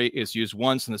sacramentary, it's used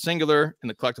once in the singular in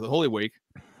the collect of the Holy Week.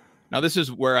 Now, this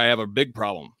is where I have a big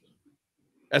problem.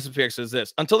 SSPX says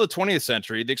this: until the 20th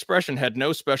century, the expression had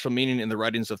no special meaning in the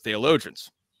writings of theologians.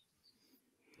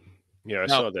 Yeah, I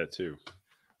saw that too.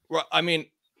 Well, I mean,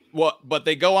 but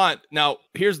they go on. Now,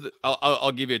 here's the.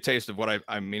 I'll give you a taste of what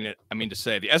I mean to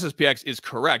say. The SSPX is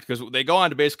correct because they go on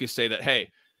to basically say that,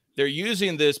 hey, they're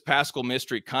using this Paschal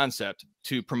mystery concept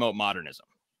to promote modernism,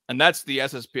 and that's the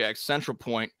SSPX central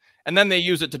point. And then they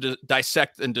use it to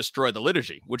dissect and destroy the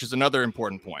liturgy, which is another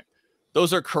important point.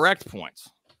 Those are correct points.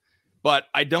 But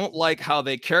I don't like how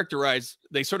they characterize,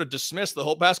 they sort of dismiss the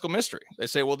whole Paschal mystery. They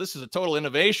say, well, this is a total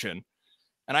innovation.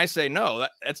 And I say, no,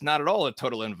 that's not at all a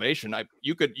total innovation.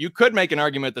 You could make an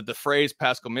argument that the phrase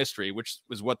Paschal mystery, which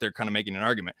is what they're kind of making an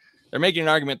argument. They're making an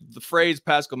argument that the phrase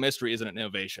Paschal mystery isn't an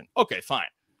innovation. Okay, fine.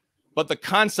 But the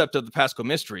concept of the Paschal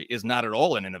mystery is not at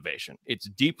all an innovation. It's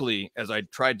deeply, as I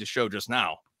tried to show just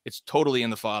now, it's totally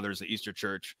in the Fathers, the Eastern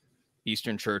Church,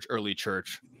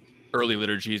 early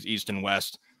liturgies, East and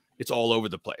West. It's all over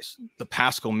the place. The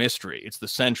Paschal mystery. It's the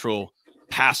central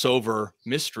Passover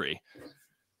mystery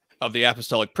of the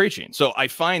apostolic preaching. So I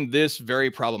find this very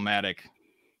problematic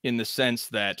in the sense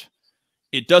that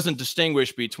it doesn't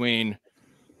distinguish between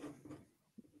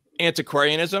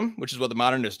antiquarianism, which is what the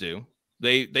modernists do.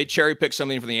 They cherry pick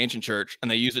something from the ancient church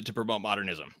and they use it to promote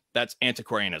modernism. That's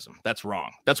antiquarianism. That's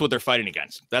wrong. That's what they're fighting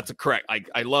against. That's correct.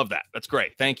 I love that. That's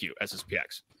great. Thank you,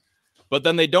 SSPX. But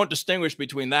then they don't distinguish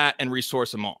between that and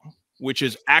ressourcement, which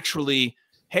is actually,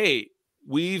 hey,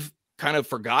 we've kind of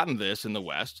forgotten this in the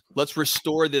West. Let's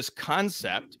restore this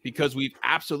concept because we've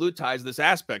absolutized this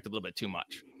aspect a little bit too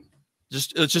much.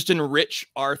 Let's just enrich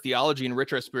our theology,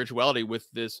 enrich our spirituality with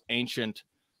this ancient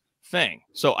thing.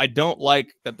 So I don't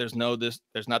like that there's not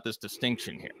this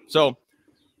distinction here. So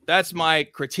that's my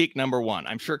critique number one.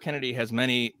 I'm sure Kennedy has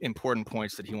many important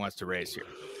points that he wants to raise here.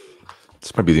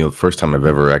 This might be the first time I've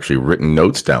ever actually written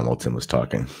notes down while Tim was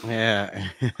talking. Yeah.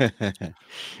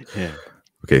 Yeah.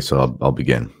 Okay, so I'll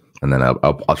begin, and then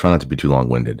I'll try not to be too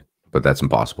long-winded, but that's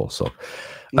impossible. So,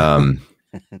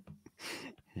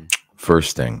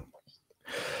 first thing,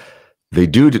 they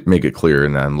do make it clear,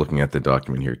 and I'm looking at the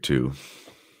document here too.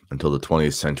 Until the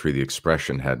 20th century, the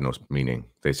expression had no meaning.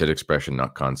 They said expression,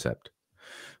 not concept.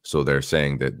 So they're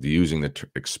saying that using the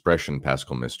expression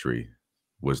Paschal mystery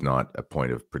was not a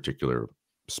point of particular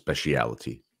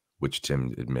speciality, which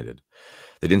Tim admitted.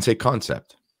 They didn't say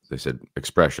concept. They said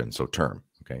expression, so term.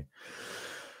 Okay.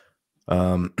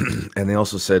 And they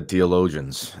also said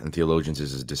theologians, and theologians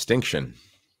is a distinction.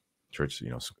 Church,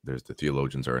 there's the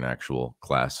theologians are an actual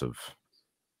class of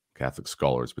Catholic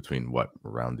scholars between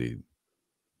around the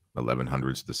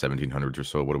 1100s, the 1700s or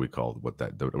so. What do we call what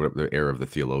the era of the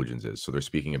theologians is? So they're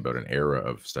speaking about an era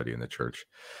of study in the church,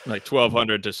 like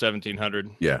 1200 to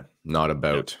 1700. Yeah, not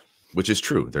about, which is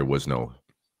true. There was no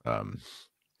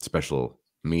special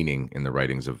meaning in the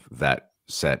writings of that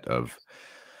set of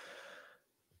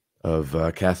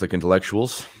Catholic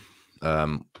intellectuals.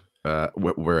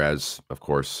 Whereas, of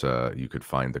course, you could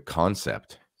find the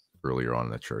concept earlier on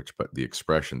in the church, but the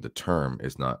expression, the term,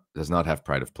 does not have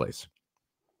pride of place.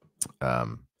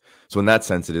 So in that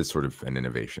sense, it is sort of an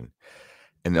innovation.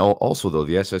 And also, though,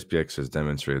 the SSPX has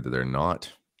demonstrated that they're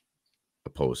not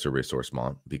opposed to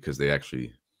ressourcement, because they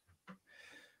actually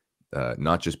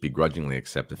not just begrudgingly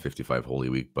accept the 55 Holy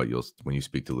Week, but when you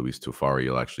speak to Luis Tufari,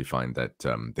 you'll actually find that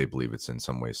they believe it's in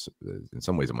some ways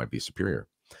it might be superior,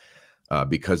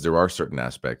 because there are certain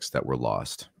aspects that were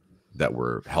lost that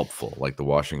were helpful, like the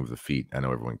washing of the feet. I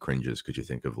know everyone cringes because you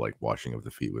think of like washing of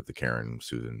the feet with the Karen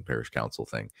Susan Parish Council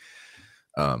thing.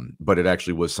 But it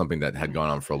actually was something that had gone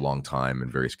on for a long time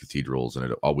in various cathedrals, and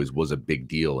it always was a big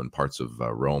deal in parts of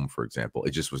Rome, for example.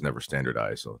 It just was never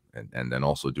standardized. So, and then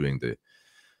also doing the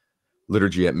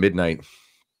liturgy at midnight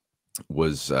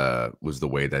was the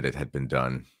way that it had been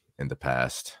done in the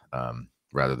past,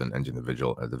 rather than ending the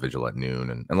vigil at noon,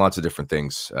 and lots of different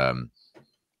things.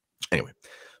 Anyway,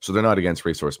 so they're not against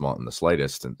ressourcement in the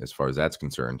slightest, and as far as that's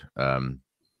concerned.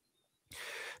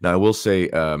 Now, I will say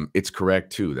it's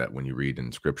correct, too, that when you read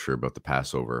in Scripture about the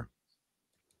Passover,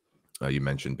 you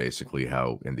mentioned basically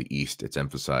how in the East it's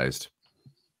emphasized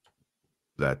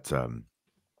that the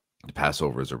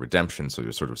Passover is a redemption. So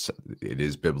you're it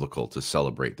is biblical to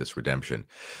celebrate this redemption.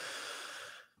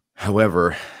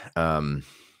 However, when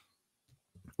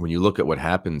you look at what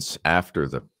happens after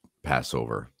the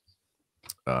Passover,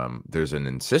 there's an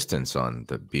insistence on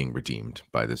being redeemed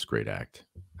by this great act.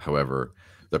 However,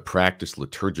 the practice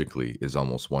liturgically is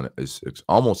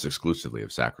almost exclusively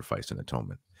of sacrifice and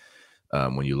atonement.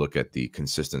 When you look at the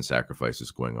consistent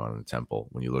sacrifices going on in the temple,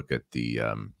 when you look at the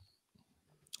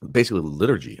basically the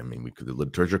liturgy, I mean, the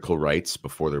liturgical rites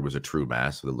before there was a true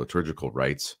mass, the liturgical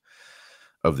rites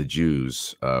of the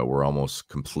Jews were almost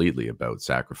completely about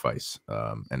sacrifice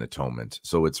and atonement.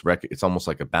 So it's almost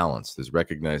like a balance. There's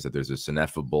recognized that there's this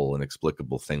ineffable,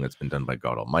 inexplicable thing that's been done by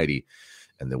God Almighty,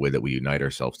 and the way that we unite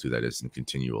ourselves to that is in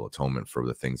continual atonement for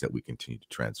the things that we continue to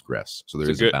transgress. So there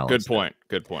is a balance. Good point.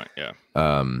 Good point. Yeah.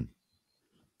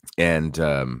 And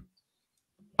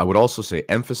I would also say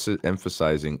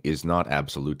emphasizing is not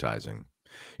absolutizing.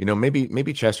 You know,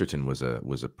 maybe Chesterton was a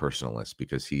personalist,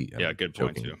 because good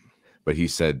point too. But he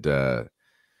said, well,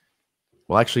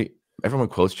 actually, everyone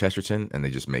quotes Chesterton and they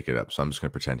just make it up. So I'm just going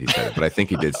to pretend he said it, but I think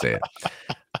he did say it.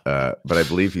 But I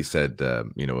believe he said, a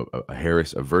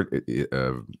heresy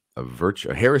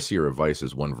or a vice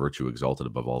is one virtue exalted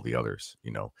above all the others,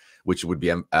 which would be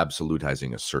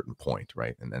absolutizing a certain point,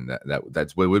 right? And then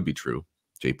that's what would be true.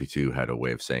 JP2 had a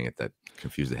way of saying it that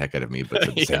confused the heck out of me, but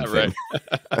it's the same thing.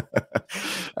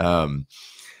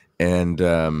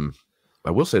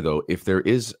 I will say, though, if there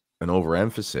is an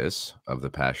overemphasis of the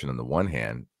Passion on the one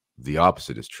hand, the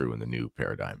opposite is true in the new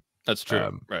paradigm. That's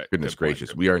true. Right. Goodness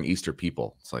gracious. We are an Easter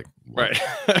people. It's like, right.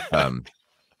 And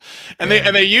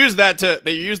they use that.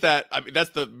 I mean, that's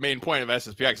the main point of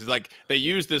SSPX, is like they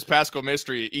use this Paschal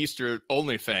mystery Easter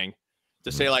only thing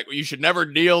to say, like, you should never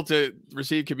kneel to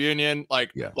receive communion.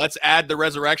 Like, let's add the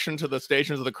resurrection to the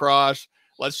Stations of the Cross.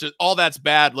 Let's just, all that's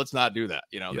bad. Let's not do that.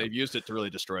 They've used it to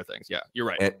really destroy things. Yeah, you're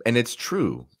right. And it's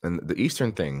true. And the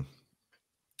Eastern thing,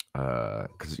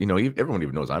 because everyone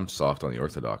even knows I'm soft on the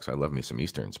Orthodox. I love me some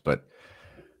Easterns, but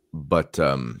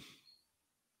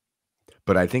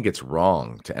I think it's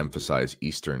wrong to emphasize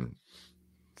Eastern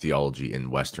theology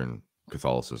in Western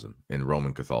Catholicism, in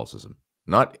Roman Catholicism.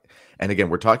 And again,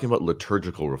 we're talking about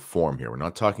liturgical reform here. We're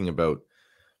not talking about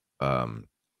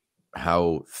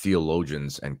how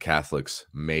theologians and Catholics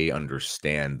may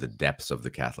understand the depths of the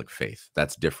Catholic faith.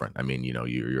 That's different. I mean,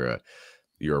 you're a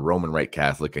Roman Rite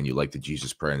Catholic and you like the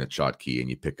Jesus Prayer and the Schottky and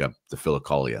you pick up the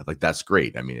Philokalia. Like, that's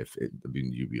great. I mean,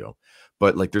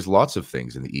 but like, there's lots of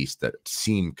things in the East that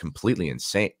seem completely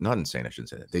insane. Not insane, I shouldn't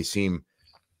say that. They seem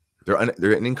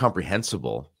they're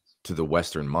incomprehensible to the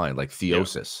Western mind, like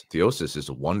theosis. Yeah. Theosis is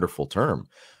a wonderful term,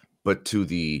 but to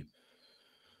the,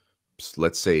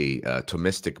 let's say,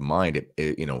 Thomistic mind,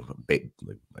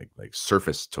 like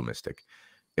surface Thomistic,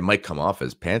 it might come off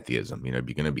as pantheism. You're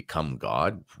going to become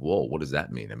God. Whoa, what does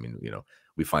that mean? I mean,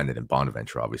 we find it in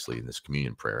Bonaventure, obviously, in this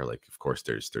communion prayer. Like, of course,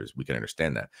 we can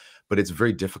understand that, but it's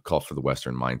very difficult for the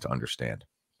Western mind to understand.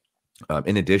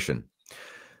 In addition,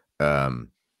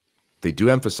 they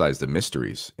do emphasize the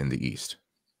mysteries in the East,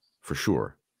 for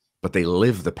sure, but they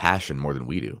live the Passion more than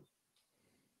we do.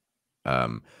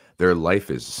 Their life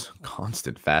is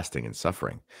constant fasting and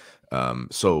suffering.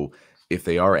 So if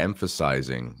they are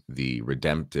emphasizing the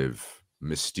redemptive,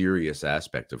 mysterious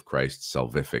aspect of Christ's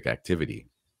salvific activity,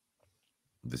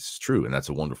 this is true, and that's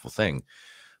a wonderful thing.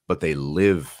 But they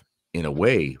live, in a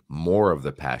way, more of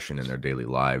the Passion in their daily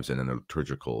lives and in the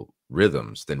liturgical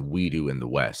rhythms than we do in the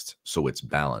West. So it's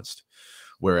balanced.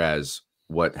 Whereas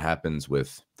what happens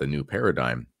with the new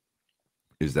paradigm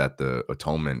is that the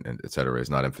atonement and et cetera is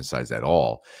not emphasized at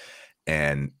all.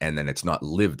 And then it's not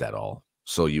lived at all.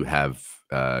 So you have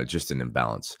just an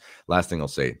imbalance. Last thing I'll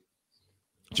say,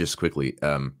 just quickly,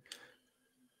 I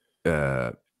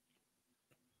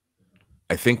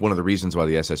think one of the reasons why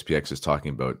the SSPX is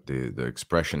talking about the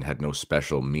expression had no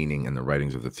special meaning in the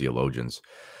writings of the theologians,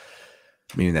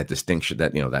 meaning that distinction,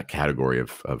 that, you know, that category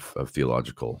of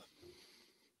theological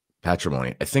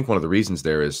patrimony. I think one of the reasons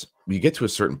there is you get to a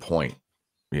certain point,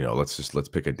 you know, let's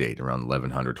pick a date around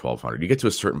 1100, 1200. You get to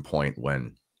a certain point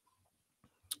when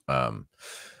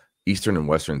Eastern and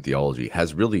Western theology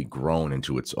has really grown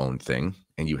into its own thing.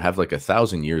 And you have like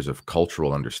 1,000 years of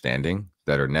cultural understanding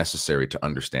that are necessary to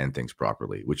understand things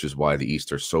properly, which is why the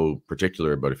East are so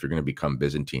particular about if you're going to become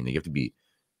Byzantine, you have to be,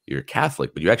 you're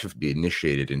Catholic, but you actually have to be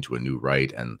initiated into a new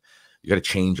rite, and you got to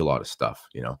change a lot of stuff,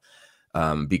 you know,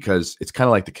 because it's kind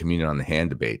of like the communion on the hand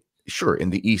debate. Sure,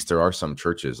 in the East, there are some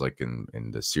churches like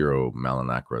in the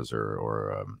Syro-Malanakras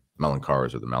or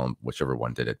Malankars or the whichever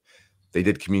one did it. They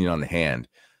did communion on the hand,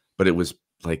 but it was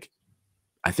like,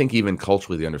 I think even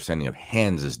culturally, the understanding of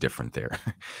hands is different there.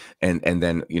 and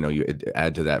then, you know, you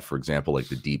add to that, for example, like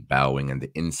the deep bowing and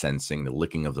the incensing, the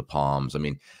licking of the palms. I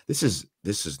mean, there's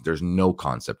no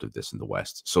concept of this in the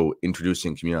West. So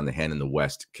introducing communion on the hand in the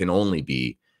West can only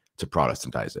be to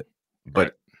Protestantize it. But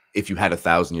Right. if you had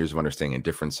 1,000 years of understanding in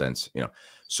different sense, you know,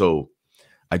 so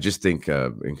I just think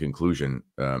in conclusion,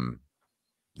 the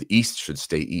East should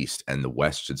stay East and the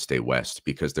West should stay West,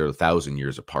 because they're 1,000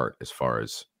 years apart as far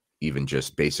as even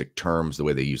just basic terms, the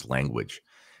way they use language,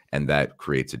 and that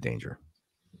creates a danger.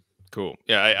 Cool.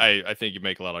 Yeah, I think you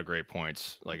make a lot of great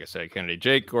points. Like I said, Kennedy,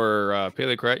 Jake, or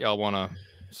Paleocrat, y'all want to?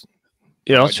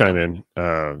 Yeah, I'll chime in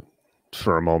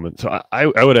for a moment. So I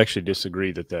would actually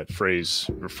disagree that phrase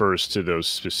refers to those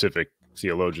specific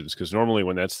theologians, because normally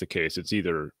when that's the case, it's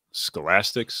either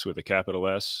scholastics with a capital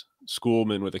S,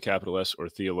 schoolmen with a capital S, or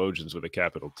theologians with a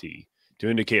capital T, to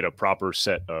indicate a proper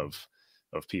set of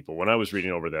people. When I was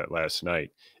reading over that last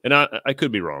night, and I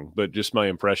could be wrong, but just my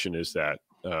impression is that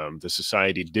the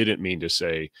society didn't mean to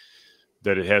say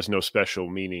that it has no special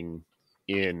meaning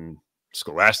in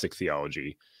scholastic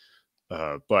theology.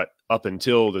 But up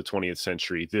until the 20th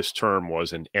century, this term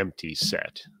was an empty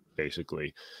set,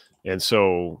 basically. And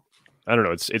so, I don't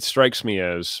know, it strikes me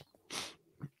as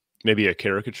maybe a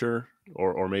caricature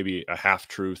or maybe a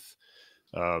half-truth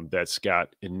that's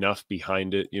got enough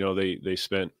behind it. You know, they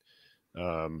spent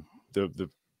the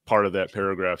part of that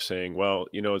paragraph saying, well,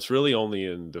 you know, it's really only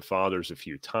in the Fathers a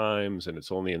few times, and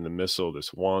it's only in the Missal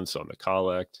this once on the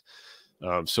Collect.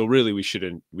 So really, we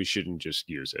shouldn't just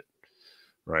use it.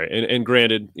 Right. And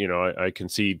granted, you know, I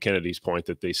concede Kennedy's point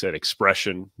that they said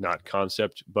expression, not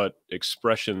concept, but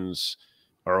expressions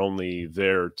are only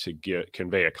there to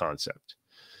convey a concept.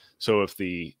 So if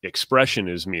the expression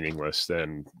is meaningless,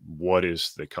 then what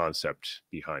is the concept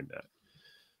behind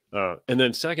that? And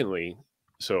then secondly,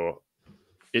 so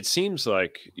it seems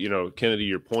like, you know, Kennedy,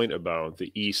 your point about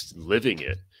the East living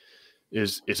it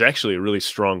is actually a really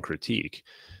strong critique.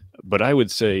 But I would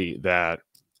say that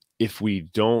if we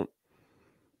don't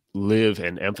live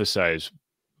and emphasize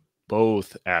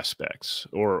both aspects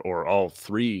or all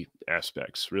three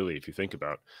aspects, really, if you think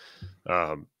about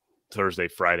Thursday,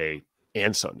 Friday,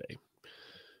 and Sunday,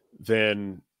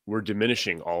 then we're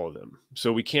diminishing all of them.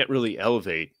 So we can't really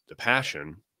elevate the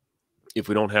Passion if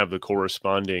we don't have the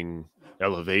corresponding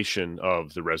elevation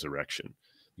of the resurrection.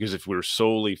 Because if we're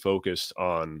solely focused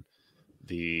on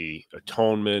the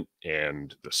atonement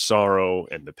and the sorrow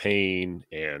and the pain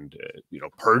and you know,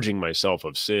 purging myself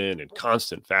of sin and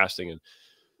constant fasting, and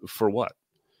for what?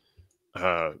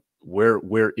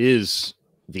 Where is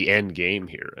the end game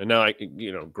here? And now,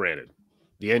 you know, granted,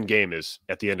 the end game is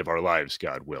at the end of our lives,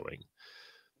 God willing.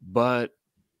 But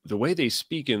the way they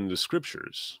speak in the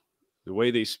scriptures, the way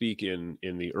they speak in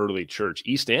the early church,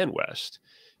 East and West,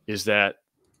 is that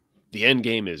the end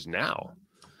game is now.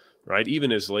 Right,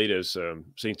 even as late as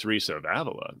St. Teresa of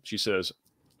Avila, she says,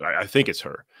 I think it's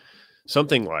her,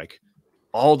 something like,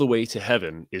 all the way to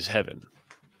heaven is heaven.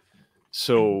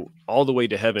 So all the way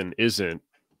to heaven isn't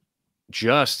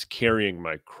just carrying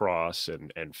my cross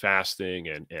and fasting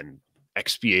and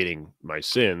expiating my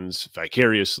sins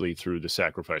vicariously through the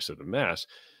sacrifice of the Mass,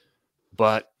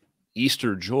 but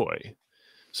Easter joy.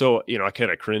 So, you know, I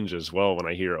kind of cringe as well when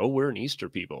I hear, oh, we're an Easter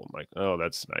people. I'm like, oh,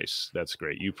 that's nice. That's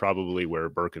great. You probably wear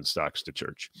Birkenstocks to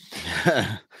church.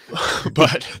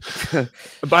 but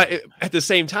at the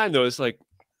same time, though, it's like,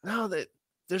 no, that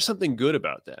there's something good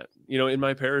about that. You know, in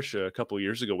my parish a couple of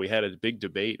years ago, we had a big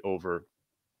debate over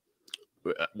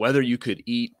whether you could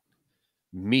eat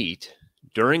meat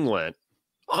during Lent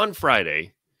on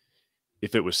Friday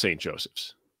if it was St.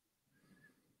 Joseph's.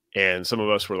 And some of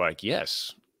us were like,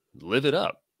 yes, live it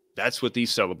up. That's what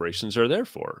these celebrations are there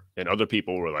for. And other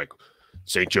people were like,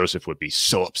 St. Joseph would be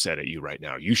so upset at you right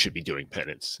now. You should be doing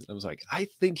penance. I was like, I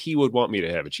think he would want me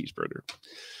to have a cheeseburger.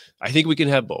 I think we can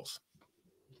have both.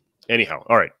 Anyhow,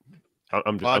 all right.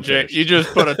 I'm Jay, you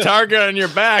just put a target on your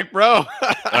back, bro.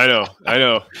 I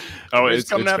know. Oh, it's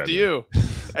coming after you.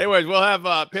 Anyways, we'll have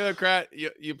Paleocrat.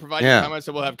 You provide your comments,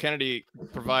 so we'll have Kennedy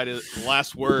provide his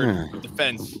last word of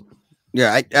defense.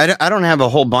 Yeah, I don't have a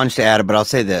whole bunch to add, but I'll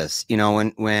say this. You know,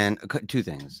 when two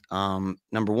things.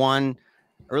 Number one,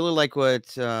 I really like what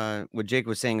Jake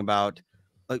was saying about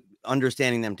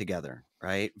understanding them together,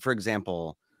 right? For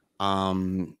example,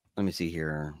 let me see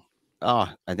here. Oh,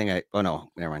 no,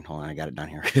 never mind. Hold on. I got it down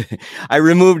here. I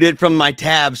removed it from my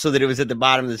tab so that it was at the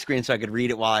bottom of the screen so I could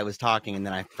read it while I was talking. And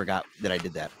then I forgot that I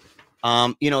did that.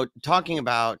 You know, talking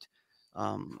about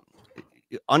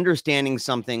understanding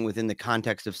something within the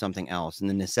context of something else and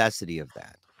the necessity of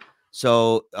that.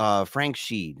 So Frank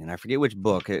Sheed, and I forget which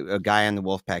book, a guy on the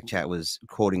Wolfpack chat was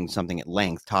quoting something at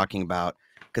length, talking about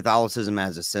Catholicism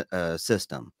as a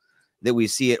system. That we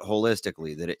see it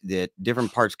holistically, that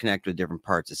different parts connect with different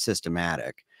parts. It's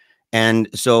systematic. And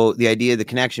so the idea of the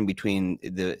connection between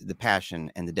the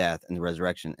passion and the death and the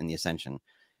resurrection and the ascension.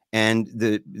 And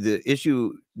the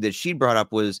issue that she brought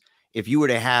up was if you were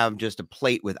to have just a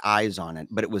plate with eyes on it,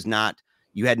 but it was not,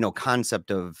 you had no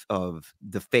concept of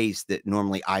the face that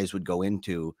normally eyes would go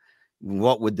into,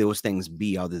 what would those things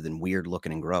be other than weird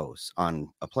looking and gross on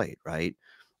a plate, right?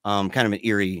 Kind of an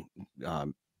eerie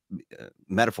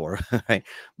metaphor, right?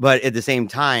 But at the same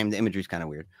time, the imagery is kind of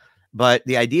weird. But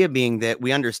the idea being that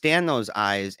we understand those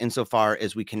eyes insofar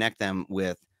as we connect them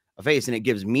with a face, and it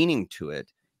gives meaning to it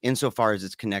insofar as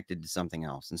it's connected to something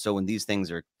else. And so when these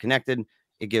things are connected,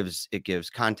 it gives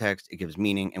context, it gives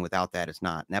meaning, and without that, it's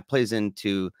not. And that plays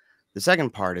into the second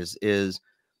part is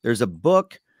there's a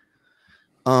book.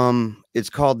 It's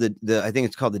called I think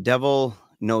it's called The Devil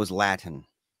Knows Latin.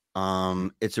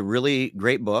 It's a really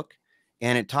great book.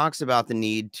 And it talks about the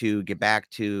need to get back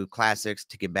to classics,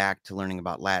 to get back to learning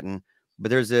about Latin.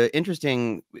 But there's an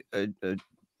interesting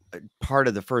part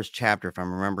of the first chapter, if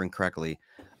I'm remembering correctly,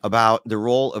 about the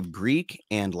role of Greek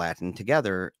and Latin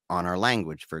together on our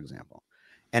language, for example.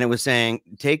 And it was saying,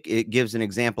 it gives an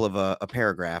example of a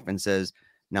paragraph and says,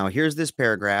 now here's this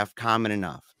paragraph, common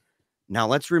enough. Now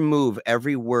let's remove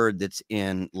every word that's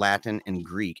in Latin and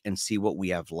Greek and see what we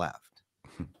have left.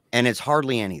 And it's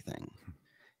hardly anything.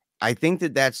 I think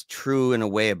that that's true in a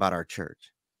way about our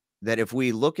church, that if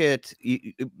we look at,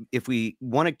 if we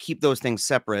want to keep those things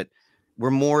separate,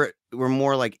 we're more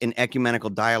like an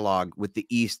ecumenical dialogue with the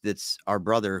East. That's our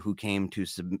brother who came to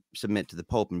submit to the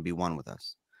Pope and be one with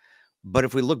us. But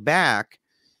if we look back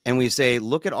and we say,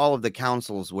 look at all of the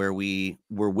councils where we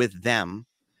were with them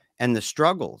and the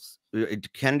struggles,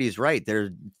 Kennedy's right.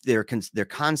 Their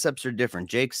concepts are different.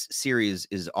 Jake's series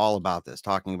is all about this,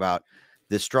 talking about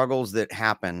the struggles that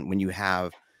happen when you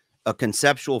have a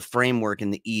conceptual framework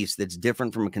in the East that's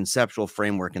different from a conceptual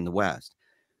framework in the West.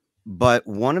 But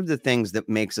one of the things that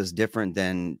makes us different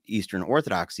than Eastern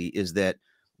Orthodoxy is that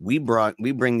we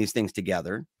bring these things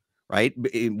together, right?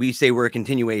 We say we're a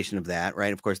continuation of that,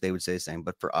 right? Of course, they would say the same.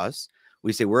 But for us,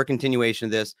 we say we're a continuation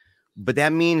of this. But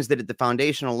that means that at the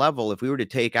foundational level, if we were to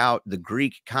take out the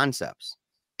Greek concepts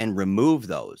and remove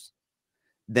those,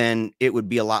 then it would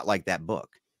be a lot like that book.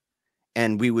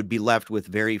 And we would be left with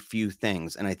very few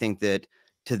things. And I think that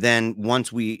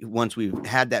once we've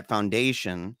had that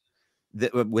foundation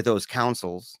with those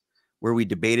councils where we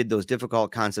debated those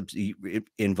difficult concepts,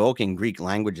 invoking Greek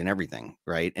language and everything,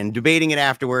 right? And debating it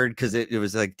afterward because it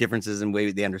was like differences in the way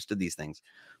they understood these things.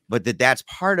 But that's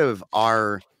part of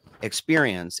our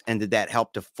experience, and that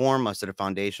helped to form us at a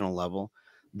foundational level,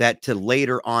 that to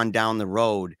later on down the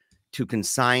road to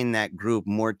consign that group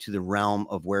more to the realm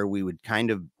of where we would kind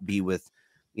of be with,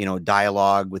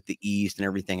 dialogue with the East and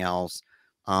everything else.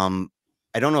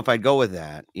 I don't know if I'd go with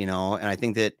that, and I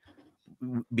think that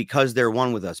because they're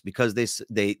one with us, because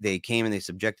they came and they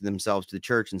subjected themselves to the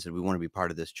church and said, we want to be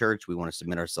part of this church, we want to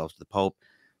submit ourselves to the Pope,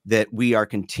 that we are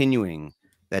continuing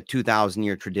that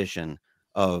 2,000-year tradition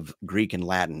of Greek and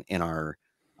Latin in our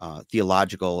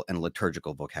theological and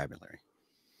liturgical vocabulary.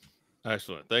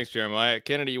 Excellent. Thanks, Jeremiah.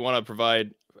 Kennedy, you want to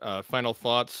provide final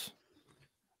thoughts?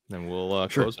 Then we'll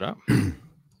close it out.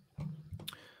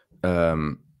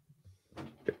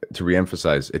 To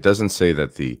reemphasize, it doesn't say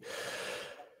that the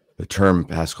term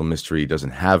Paschal mystery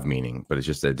doesn't have meaning, but it's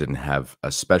just that it didn't have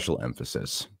a special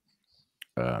emphasis.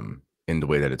 in the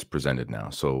way that it's presented now.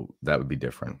 So that would be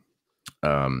different.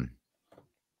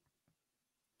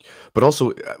 But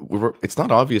also, it's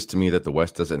not obvious to me that the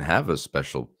West doesn't have a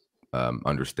special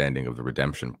understanding of the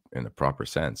redemption in the proper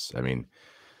sense. I mean,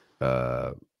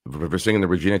 we're singing the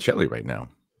Regina Coeli right now,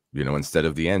 you know, instead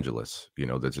of the Angelus. You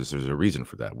know, there's a reason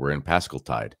for that. We're in Paschal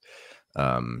tide.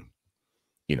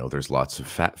 You know, there's lots of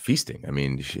feasting. I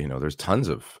mean, you know, there's tons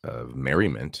of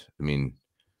merriment. I mean,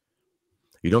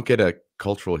 you don't get a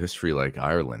cultural history like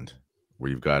Ireland, where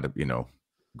you've got, you know,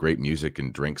 great music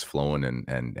and drinks flowing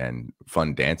and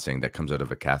fun dancing that comes out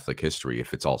of a Catholic history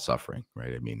if it's all suffering,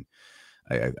 right? I mean,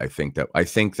 I think that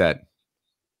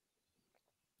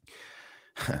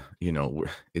you know,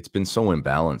 it's been so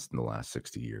imbalanced in the last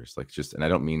 60 years. Like, just, and I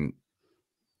don't mean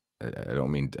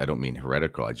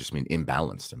heretical. I just mean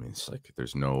imbalanced. I mean, it's like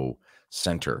there's no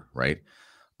center, right?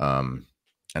 And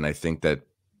I think that,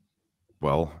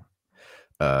 well,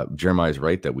 Jeremiah's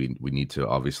right that we need to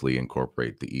obviously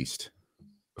incorporate the East.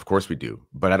 Of course we do,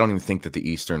 but I don't even think that the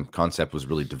Eastern concept was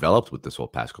really developed with this whole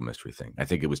Paschal mystery thing. I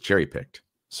think it was cherry picked.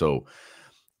 So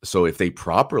if they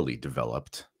properly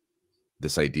developed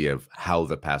this idea of how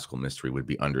the Paschal mystery would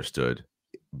be understood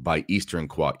by Eastern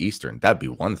qua Eastern, that'd be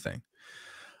one thing.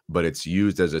 But it's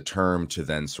used as a term to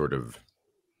then sort of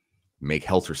make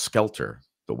helter-skelter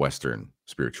the Western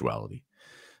spirituality,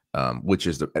 which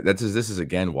is this is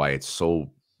again why it's so,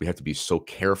 we have to be so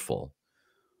careful.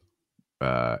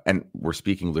 And we're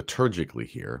speaking liturgically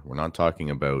here. We're not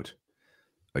talking about,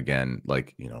 again,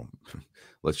 like, you know,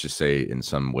 let's just say in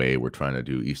some way we're trying to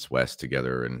do East-West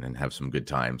together and have some good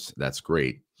times. That's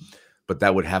great. But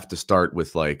that would have to start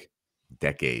with like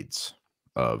decades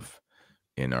of,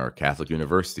 in our Catholic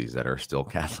universities that are still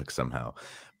Catholic somehow,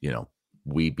 you know,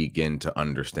 we begin to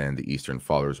understand the Eastern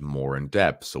Fathers more in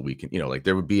depth. So we can, you know, like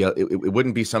there would be it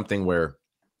wouldn't be something where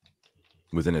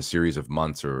within a series of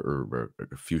months or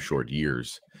a few short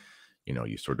years, you know,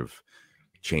 you sort of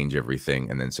change everything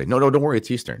and then say, no, don't worry,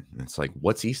 it's Eastern. And it's like,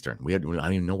 what's Eastern? I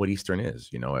don't even know what Eastern is,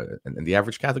 you know, and the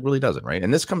average Catholic really doesn't, right?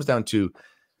 And this comes down to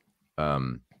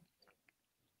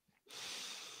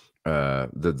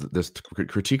this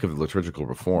critique of liturgical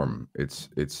reform.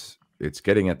 It's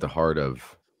getting at the heart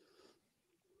of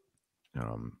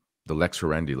the lex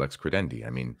orandi, lex credendi. I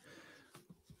mean,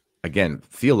 again,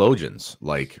 theologians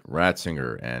like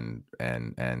Ratzinger and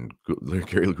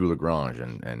Gary Lagrange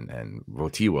and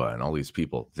Wojtyła and all these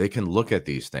people, they can look at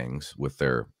these things with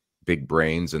their big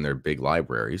brains and their big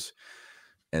libraries,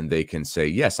 and they can say,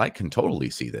 yes, I can totally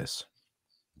see this.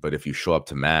 But if you show up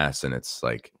to Mass and it's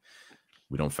like,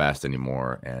 we don't fast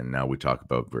anymore, and now we talk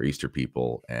about we're Easter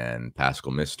people and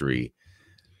Paschal mystery,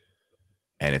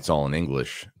 and it's all in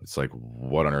English, it's like,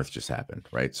 what on earth just happened,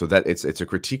 right? So that it's a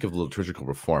critique of liturgical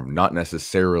reform, not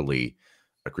necessarily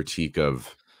a critique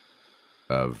of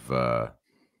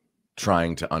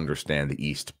trying to understand the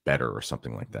East better or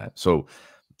something like that. So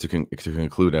to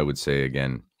conclude, I would say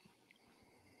again,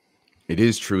 it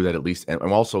is true that at least, and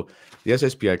also the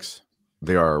SSPX,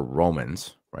 they are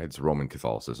Romans, right? It's Roman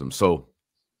Catholicism. So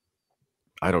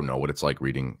I don't know what it's like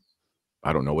reading.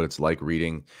 I don't know what it's like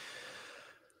reading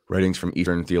writings from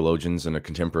Eastern theologians in a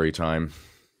contemporary time.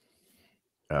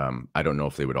 I don't know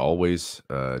if they would always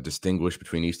distinguish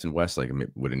between East and West. Like,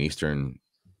 would an Eastern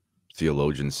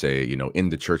theologian say, you know, in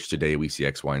the church today we see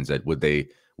X, Y, and Z? Would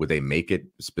they make it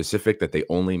specific that they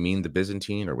only mean the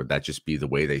Byzantine, or would that just be the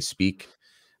way they speak?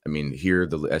 I mean, here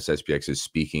the SSPX is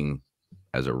speaking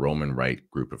as a Roman Rite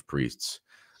group of priests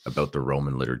about the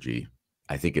Roman liturgy.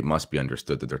 I think it must be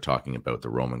understood that they're talking about the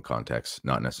Roman context,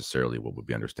 not necessarily what would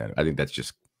be understood. I think that's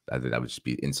just, that would just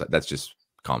be inside. That's just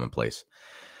commonplace.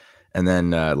 And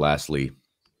then lastly,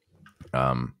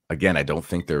 again, I don't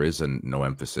think there is no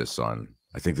emphasis on,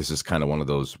 I think this is kind of one of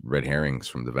those red herrings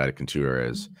from the Vatican II era,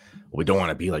 is, well, we don't want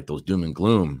to be like those doom and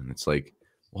gloom. And it's like,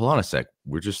 well, hold on a sec.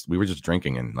 We were just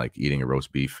drinking and like eating a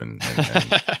roast beef and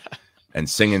and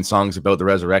singing songs about the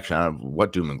resurrection. I don't know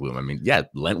what doom and gloom. I mean, yeah,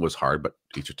 Lent was hard, but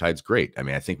Eastertide's great. I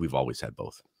mean, I think we've always had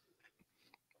both.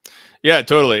 Yeah,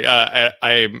 totally. I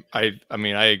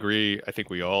mean, I agree. I think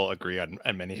we all agree on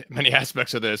many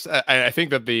aspects of this. I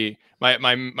think that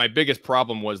my biggest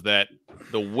problem was that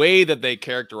the way that they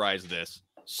characterize this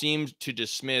seemed to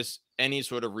dismiss any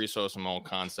sort of ressourcemental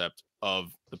concept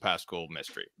of the Paschal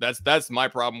mystery. That's my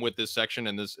problem with this section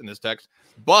in this text.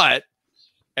 But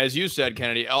as you said,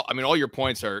 Kennedy, I mean, all your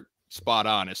points are spot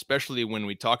on, especially when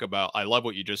we talk about, I love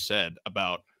what you just said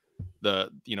about the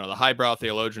highbrow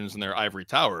theologians and their ivory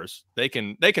towers. They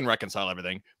can reconcile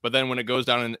everything. But then when it goes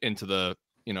down into the,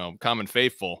 common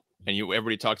faithful, and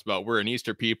everybody talks about we're an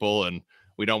Easter people and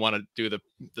we don't want to do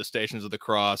the stations of the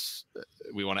cross,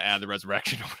 we want to add the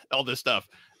resurrection, all this stuff.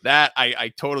 that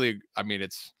I totally, I mean,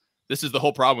 this is the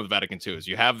whole problem with Vatican II is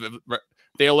you have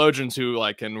theologians who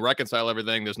like can reconcile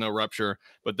everything. There's no rupture,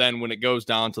 but then when it goes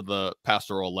down to the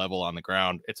pastoral level on the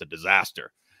ground, it's a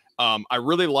disaster. I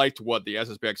really liked what the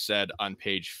SSPX said on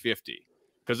page 50,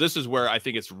 because this is where I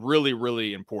think it's really,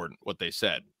 really important. What they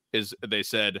said is they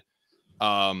said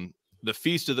the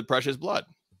Feast of the Precious Blood,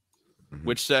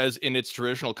 which says in its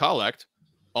traditional collect,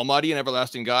 Almighty and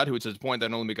everlasting God, who is his point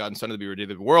that only begotten Son to be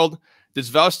redeemed of the world, this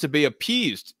vows to be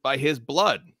appeased by his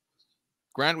blood.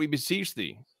 Grant, we beseech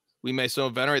thee, we may so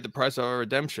venerate the price of our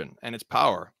redemption and its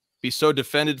power, be so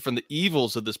defended from the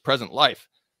evils of this present life,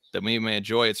 that we may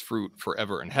enjoy its fruit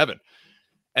forever in heaven.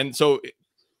 And so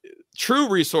true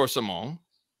ressourcement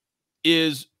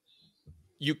is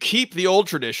you keep the old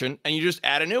tradition and you just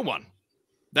add a new one.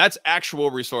 That's actual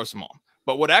ressourcement.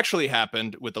 But what actually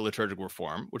happened with the liturgical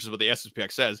reform, which is what the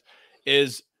SSPX says,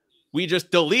 is we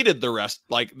just deleted the rest.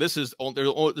 Like this is there's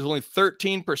only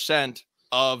 13%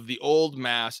 of the old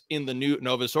mass in the new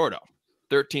Novus Ordo.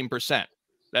 13%.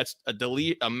 That's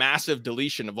a massive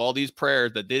deletion of all these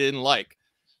prayers that they didn't like.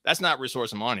 That's not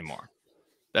ressourcement anymore.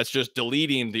 That's just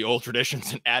deleting the old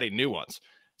traditions and adding new ones.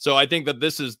 So I think that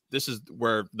this is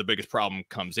where the biggest problem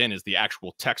comes in, is the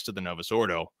actual text of the Novus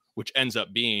Ordo, which ends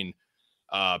up being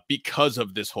because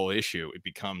of this whole issue, it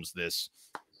becomes this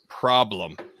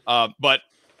problem. But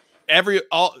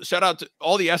shout out to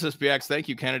all the SSPX. Thank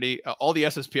you, Kennedy. All the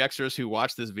SSPXers who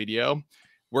watch this video.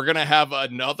 We're gonna have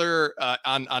another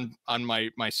on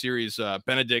my series,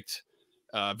 Benedict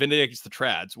vindicates the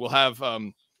trads. We'll have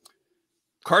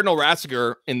Cardinal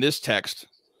Ratzinger in this text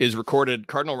is recorded.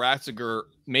 Cardinal Ratzinger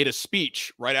made a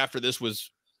speech right after this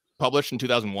was published in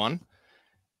 2001.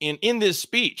 And in this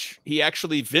speech, he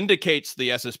actually vindicates the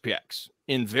SSPX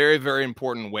in very, very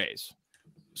important ways.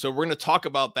 So we're going to talk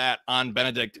about that on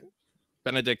Benedict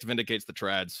Vindicates the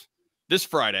Trads this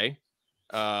Friday.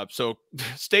 So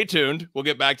stay tuned. We'll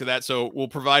get back to that. So we'll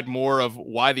provide more of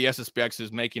why the SSPX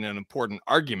is making an important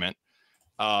argument.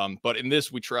 But in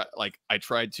this, I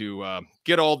tried to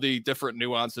get all the different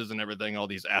nuances and everything, all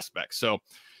these aspects. So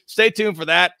stay tuned for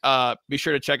that. Be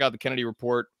sure to check out the Kennedy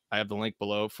Report. I have the link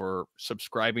below for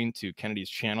subscribing to Kennedy's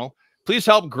channel. Please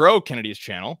help grow Kennedy's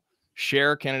channel.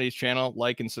 Share Kennedy's channel,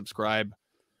 like and subscribe.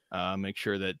 Make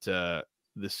sure that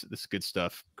this good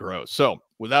stuff grows. So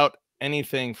without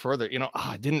anything further,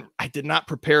 I did not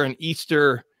prepare an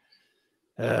Easter.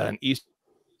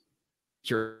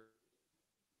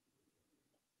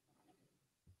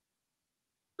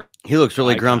 He looks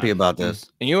really grumpy about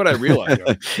this. And you know what I realized?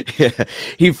 Yeah.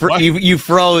 You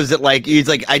froze at he's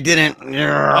like, I didn't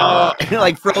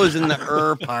like froze in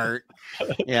the part.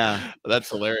 Yeah. That's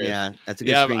hilarious. Yeah, that's a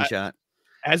good screenshot.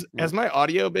 Has my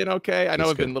audio been okay? I know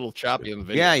it's been a little choppy in the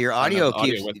video. Yeah, your audio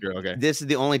keeps okay. This is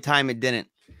the only time it didn't.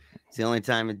 It's the only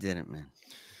time it didn't, man.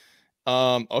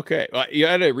 Okay. Well, you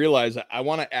had to realize I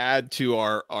want to add to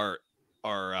our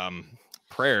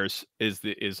prayers is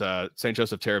Saint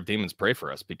Joseph Terror of Demons pray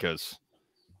for us, because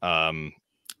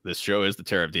this show is the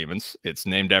Terror of Demons. It's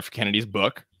named after Kennedy's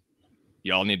book.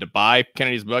 Y'all need to buy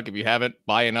Kennedy's book. If you haven't,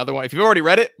 buy another one. If you've already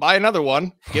read it, buy another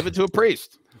one. Give it to a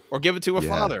priest, or give it to a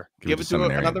father. Give it to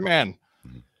another man.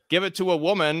 Give it to a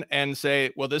woman and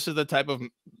say, well, this is the type of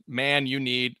man you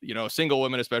need. Single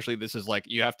women especially. This is like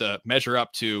you have to measure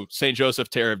up to Saint Joseph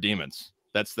Terror of Demons.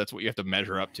 That's what you have to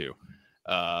measure up to.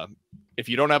 If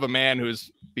you don't have a man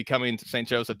who's becoming St.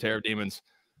 Joseph Terror of Demons,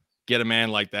 get a man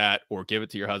like that, or give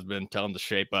it to your husband, tell him to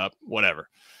shape up, whatever.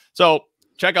 So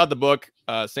check out the book,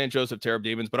 St. Joseph Terror of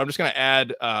Demons. But I'm just going to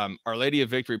add Our Lady of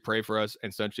Victory, pray for us,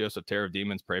 and St. Joseph Terror of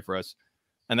Demons, pray for us.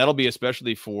 And that'll be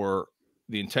especially for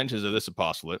the intentions of this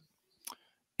apostolate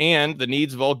and the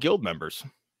needs of all guild members.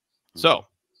 So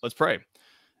let's pray.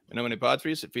 In nomine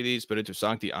Patris et Filii Spiritus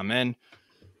Sancti. Amen.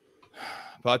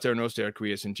 Pater noster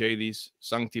qui es in caelis,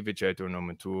 sanctificetur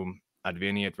nomen tuum,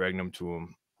 adveniet regnum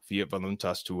tuum, fiat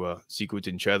voluntas tua, sicut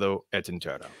in cielo et in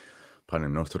terra.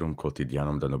 Panem nostrum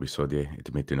quotidianum da nobis hodie,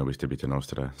 et mitte nobis debita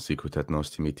nostra, sicut et nos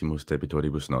dimittimus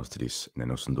debitoribus nostris, ne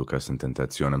nos inducas in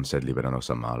tentationem, sed libera nos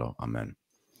a malo. Amen.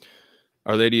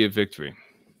 Our Lady of Victory,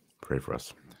 pray for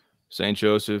us. Saint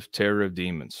Joseph, Terror of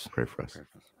Demons, pray for us.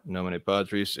 In nomine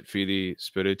Patris et Filii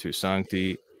Spiritus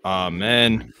Sancti.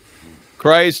 Amen.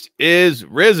 Christ is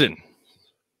risen.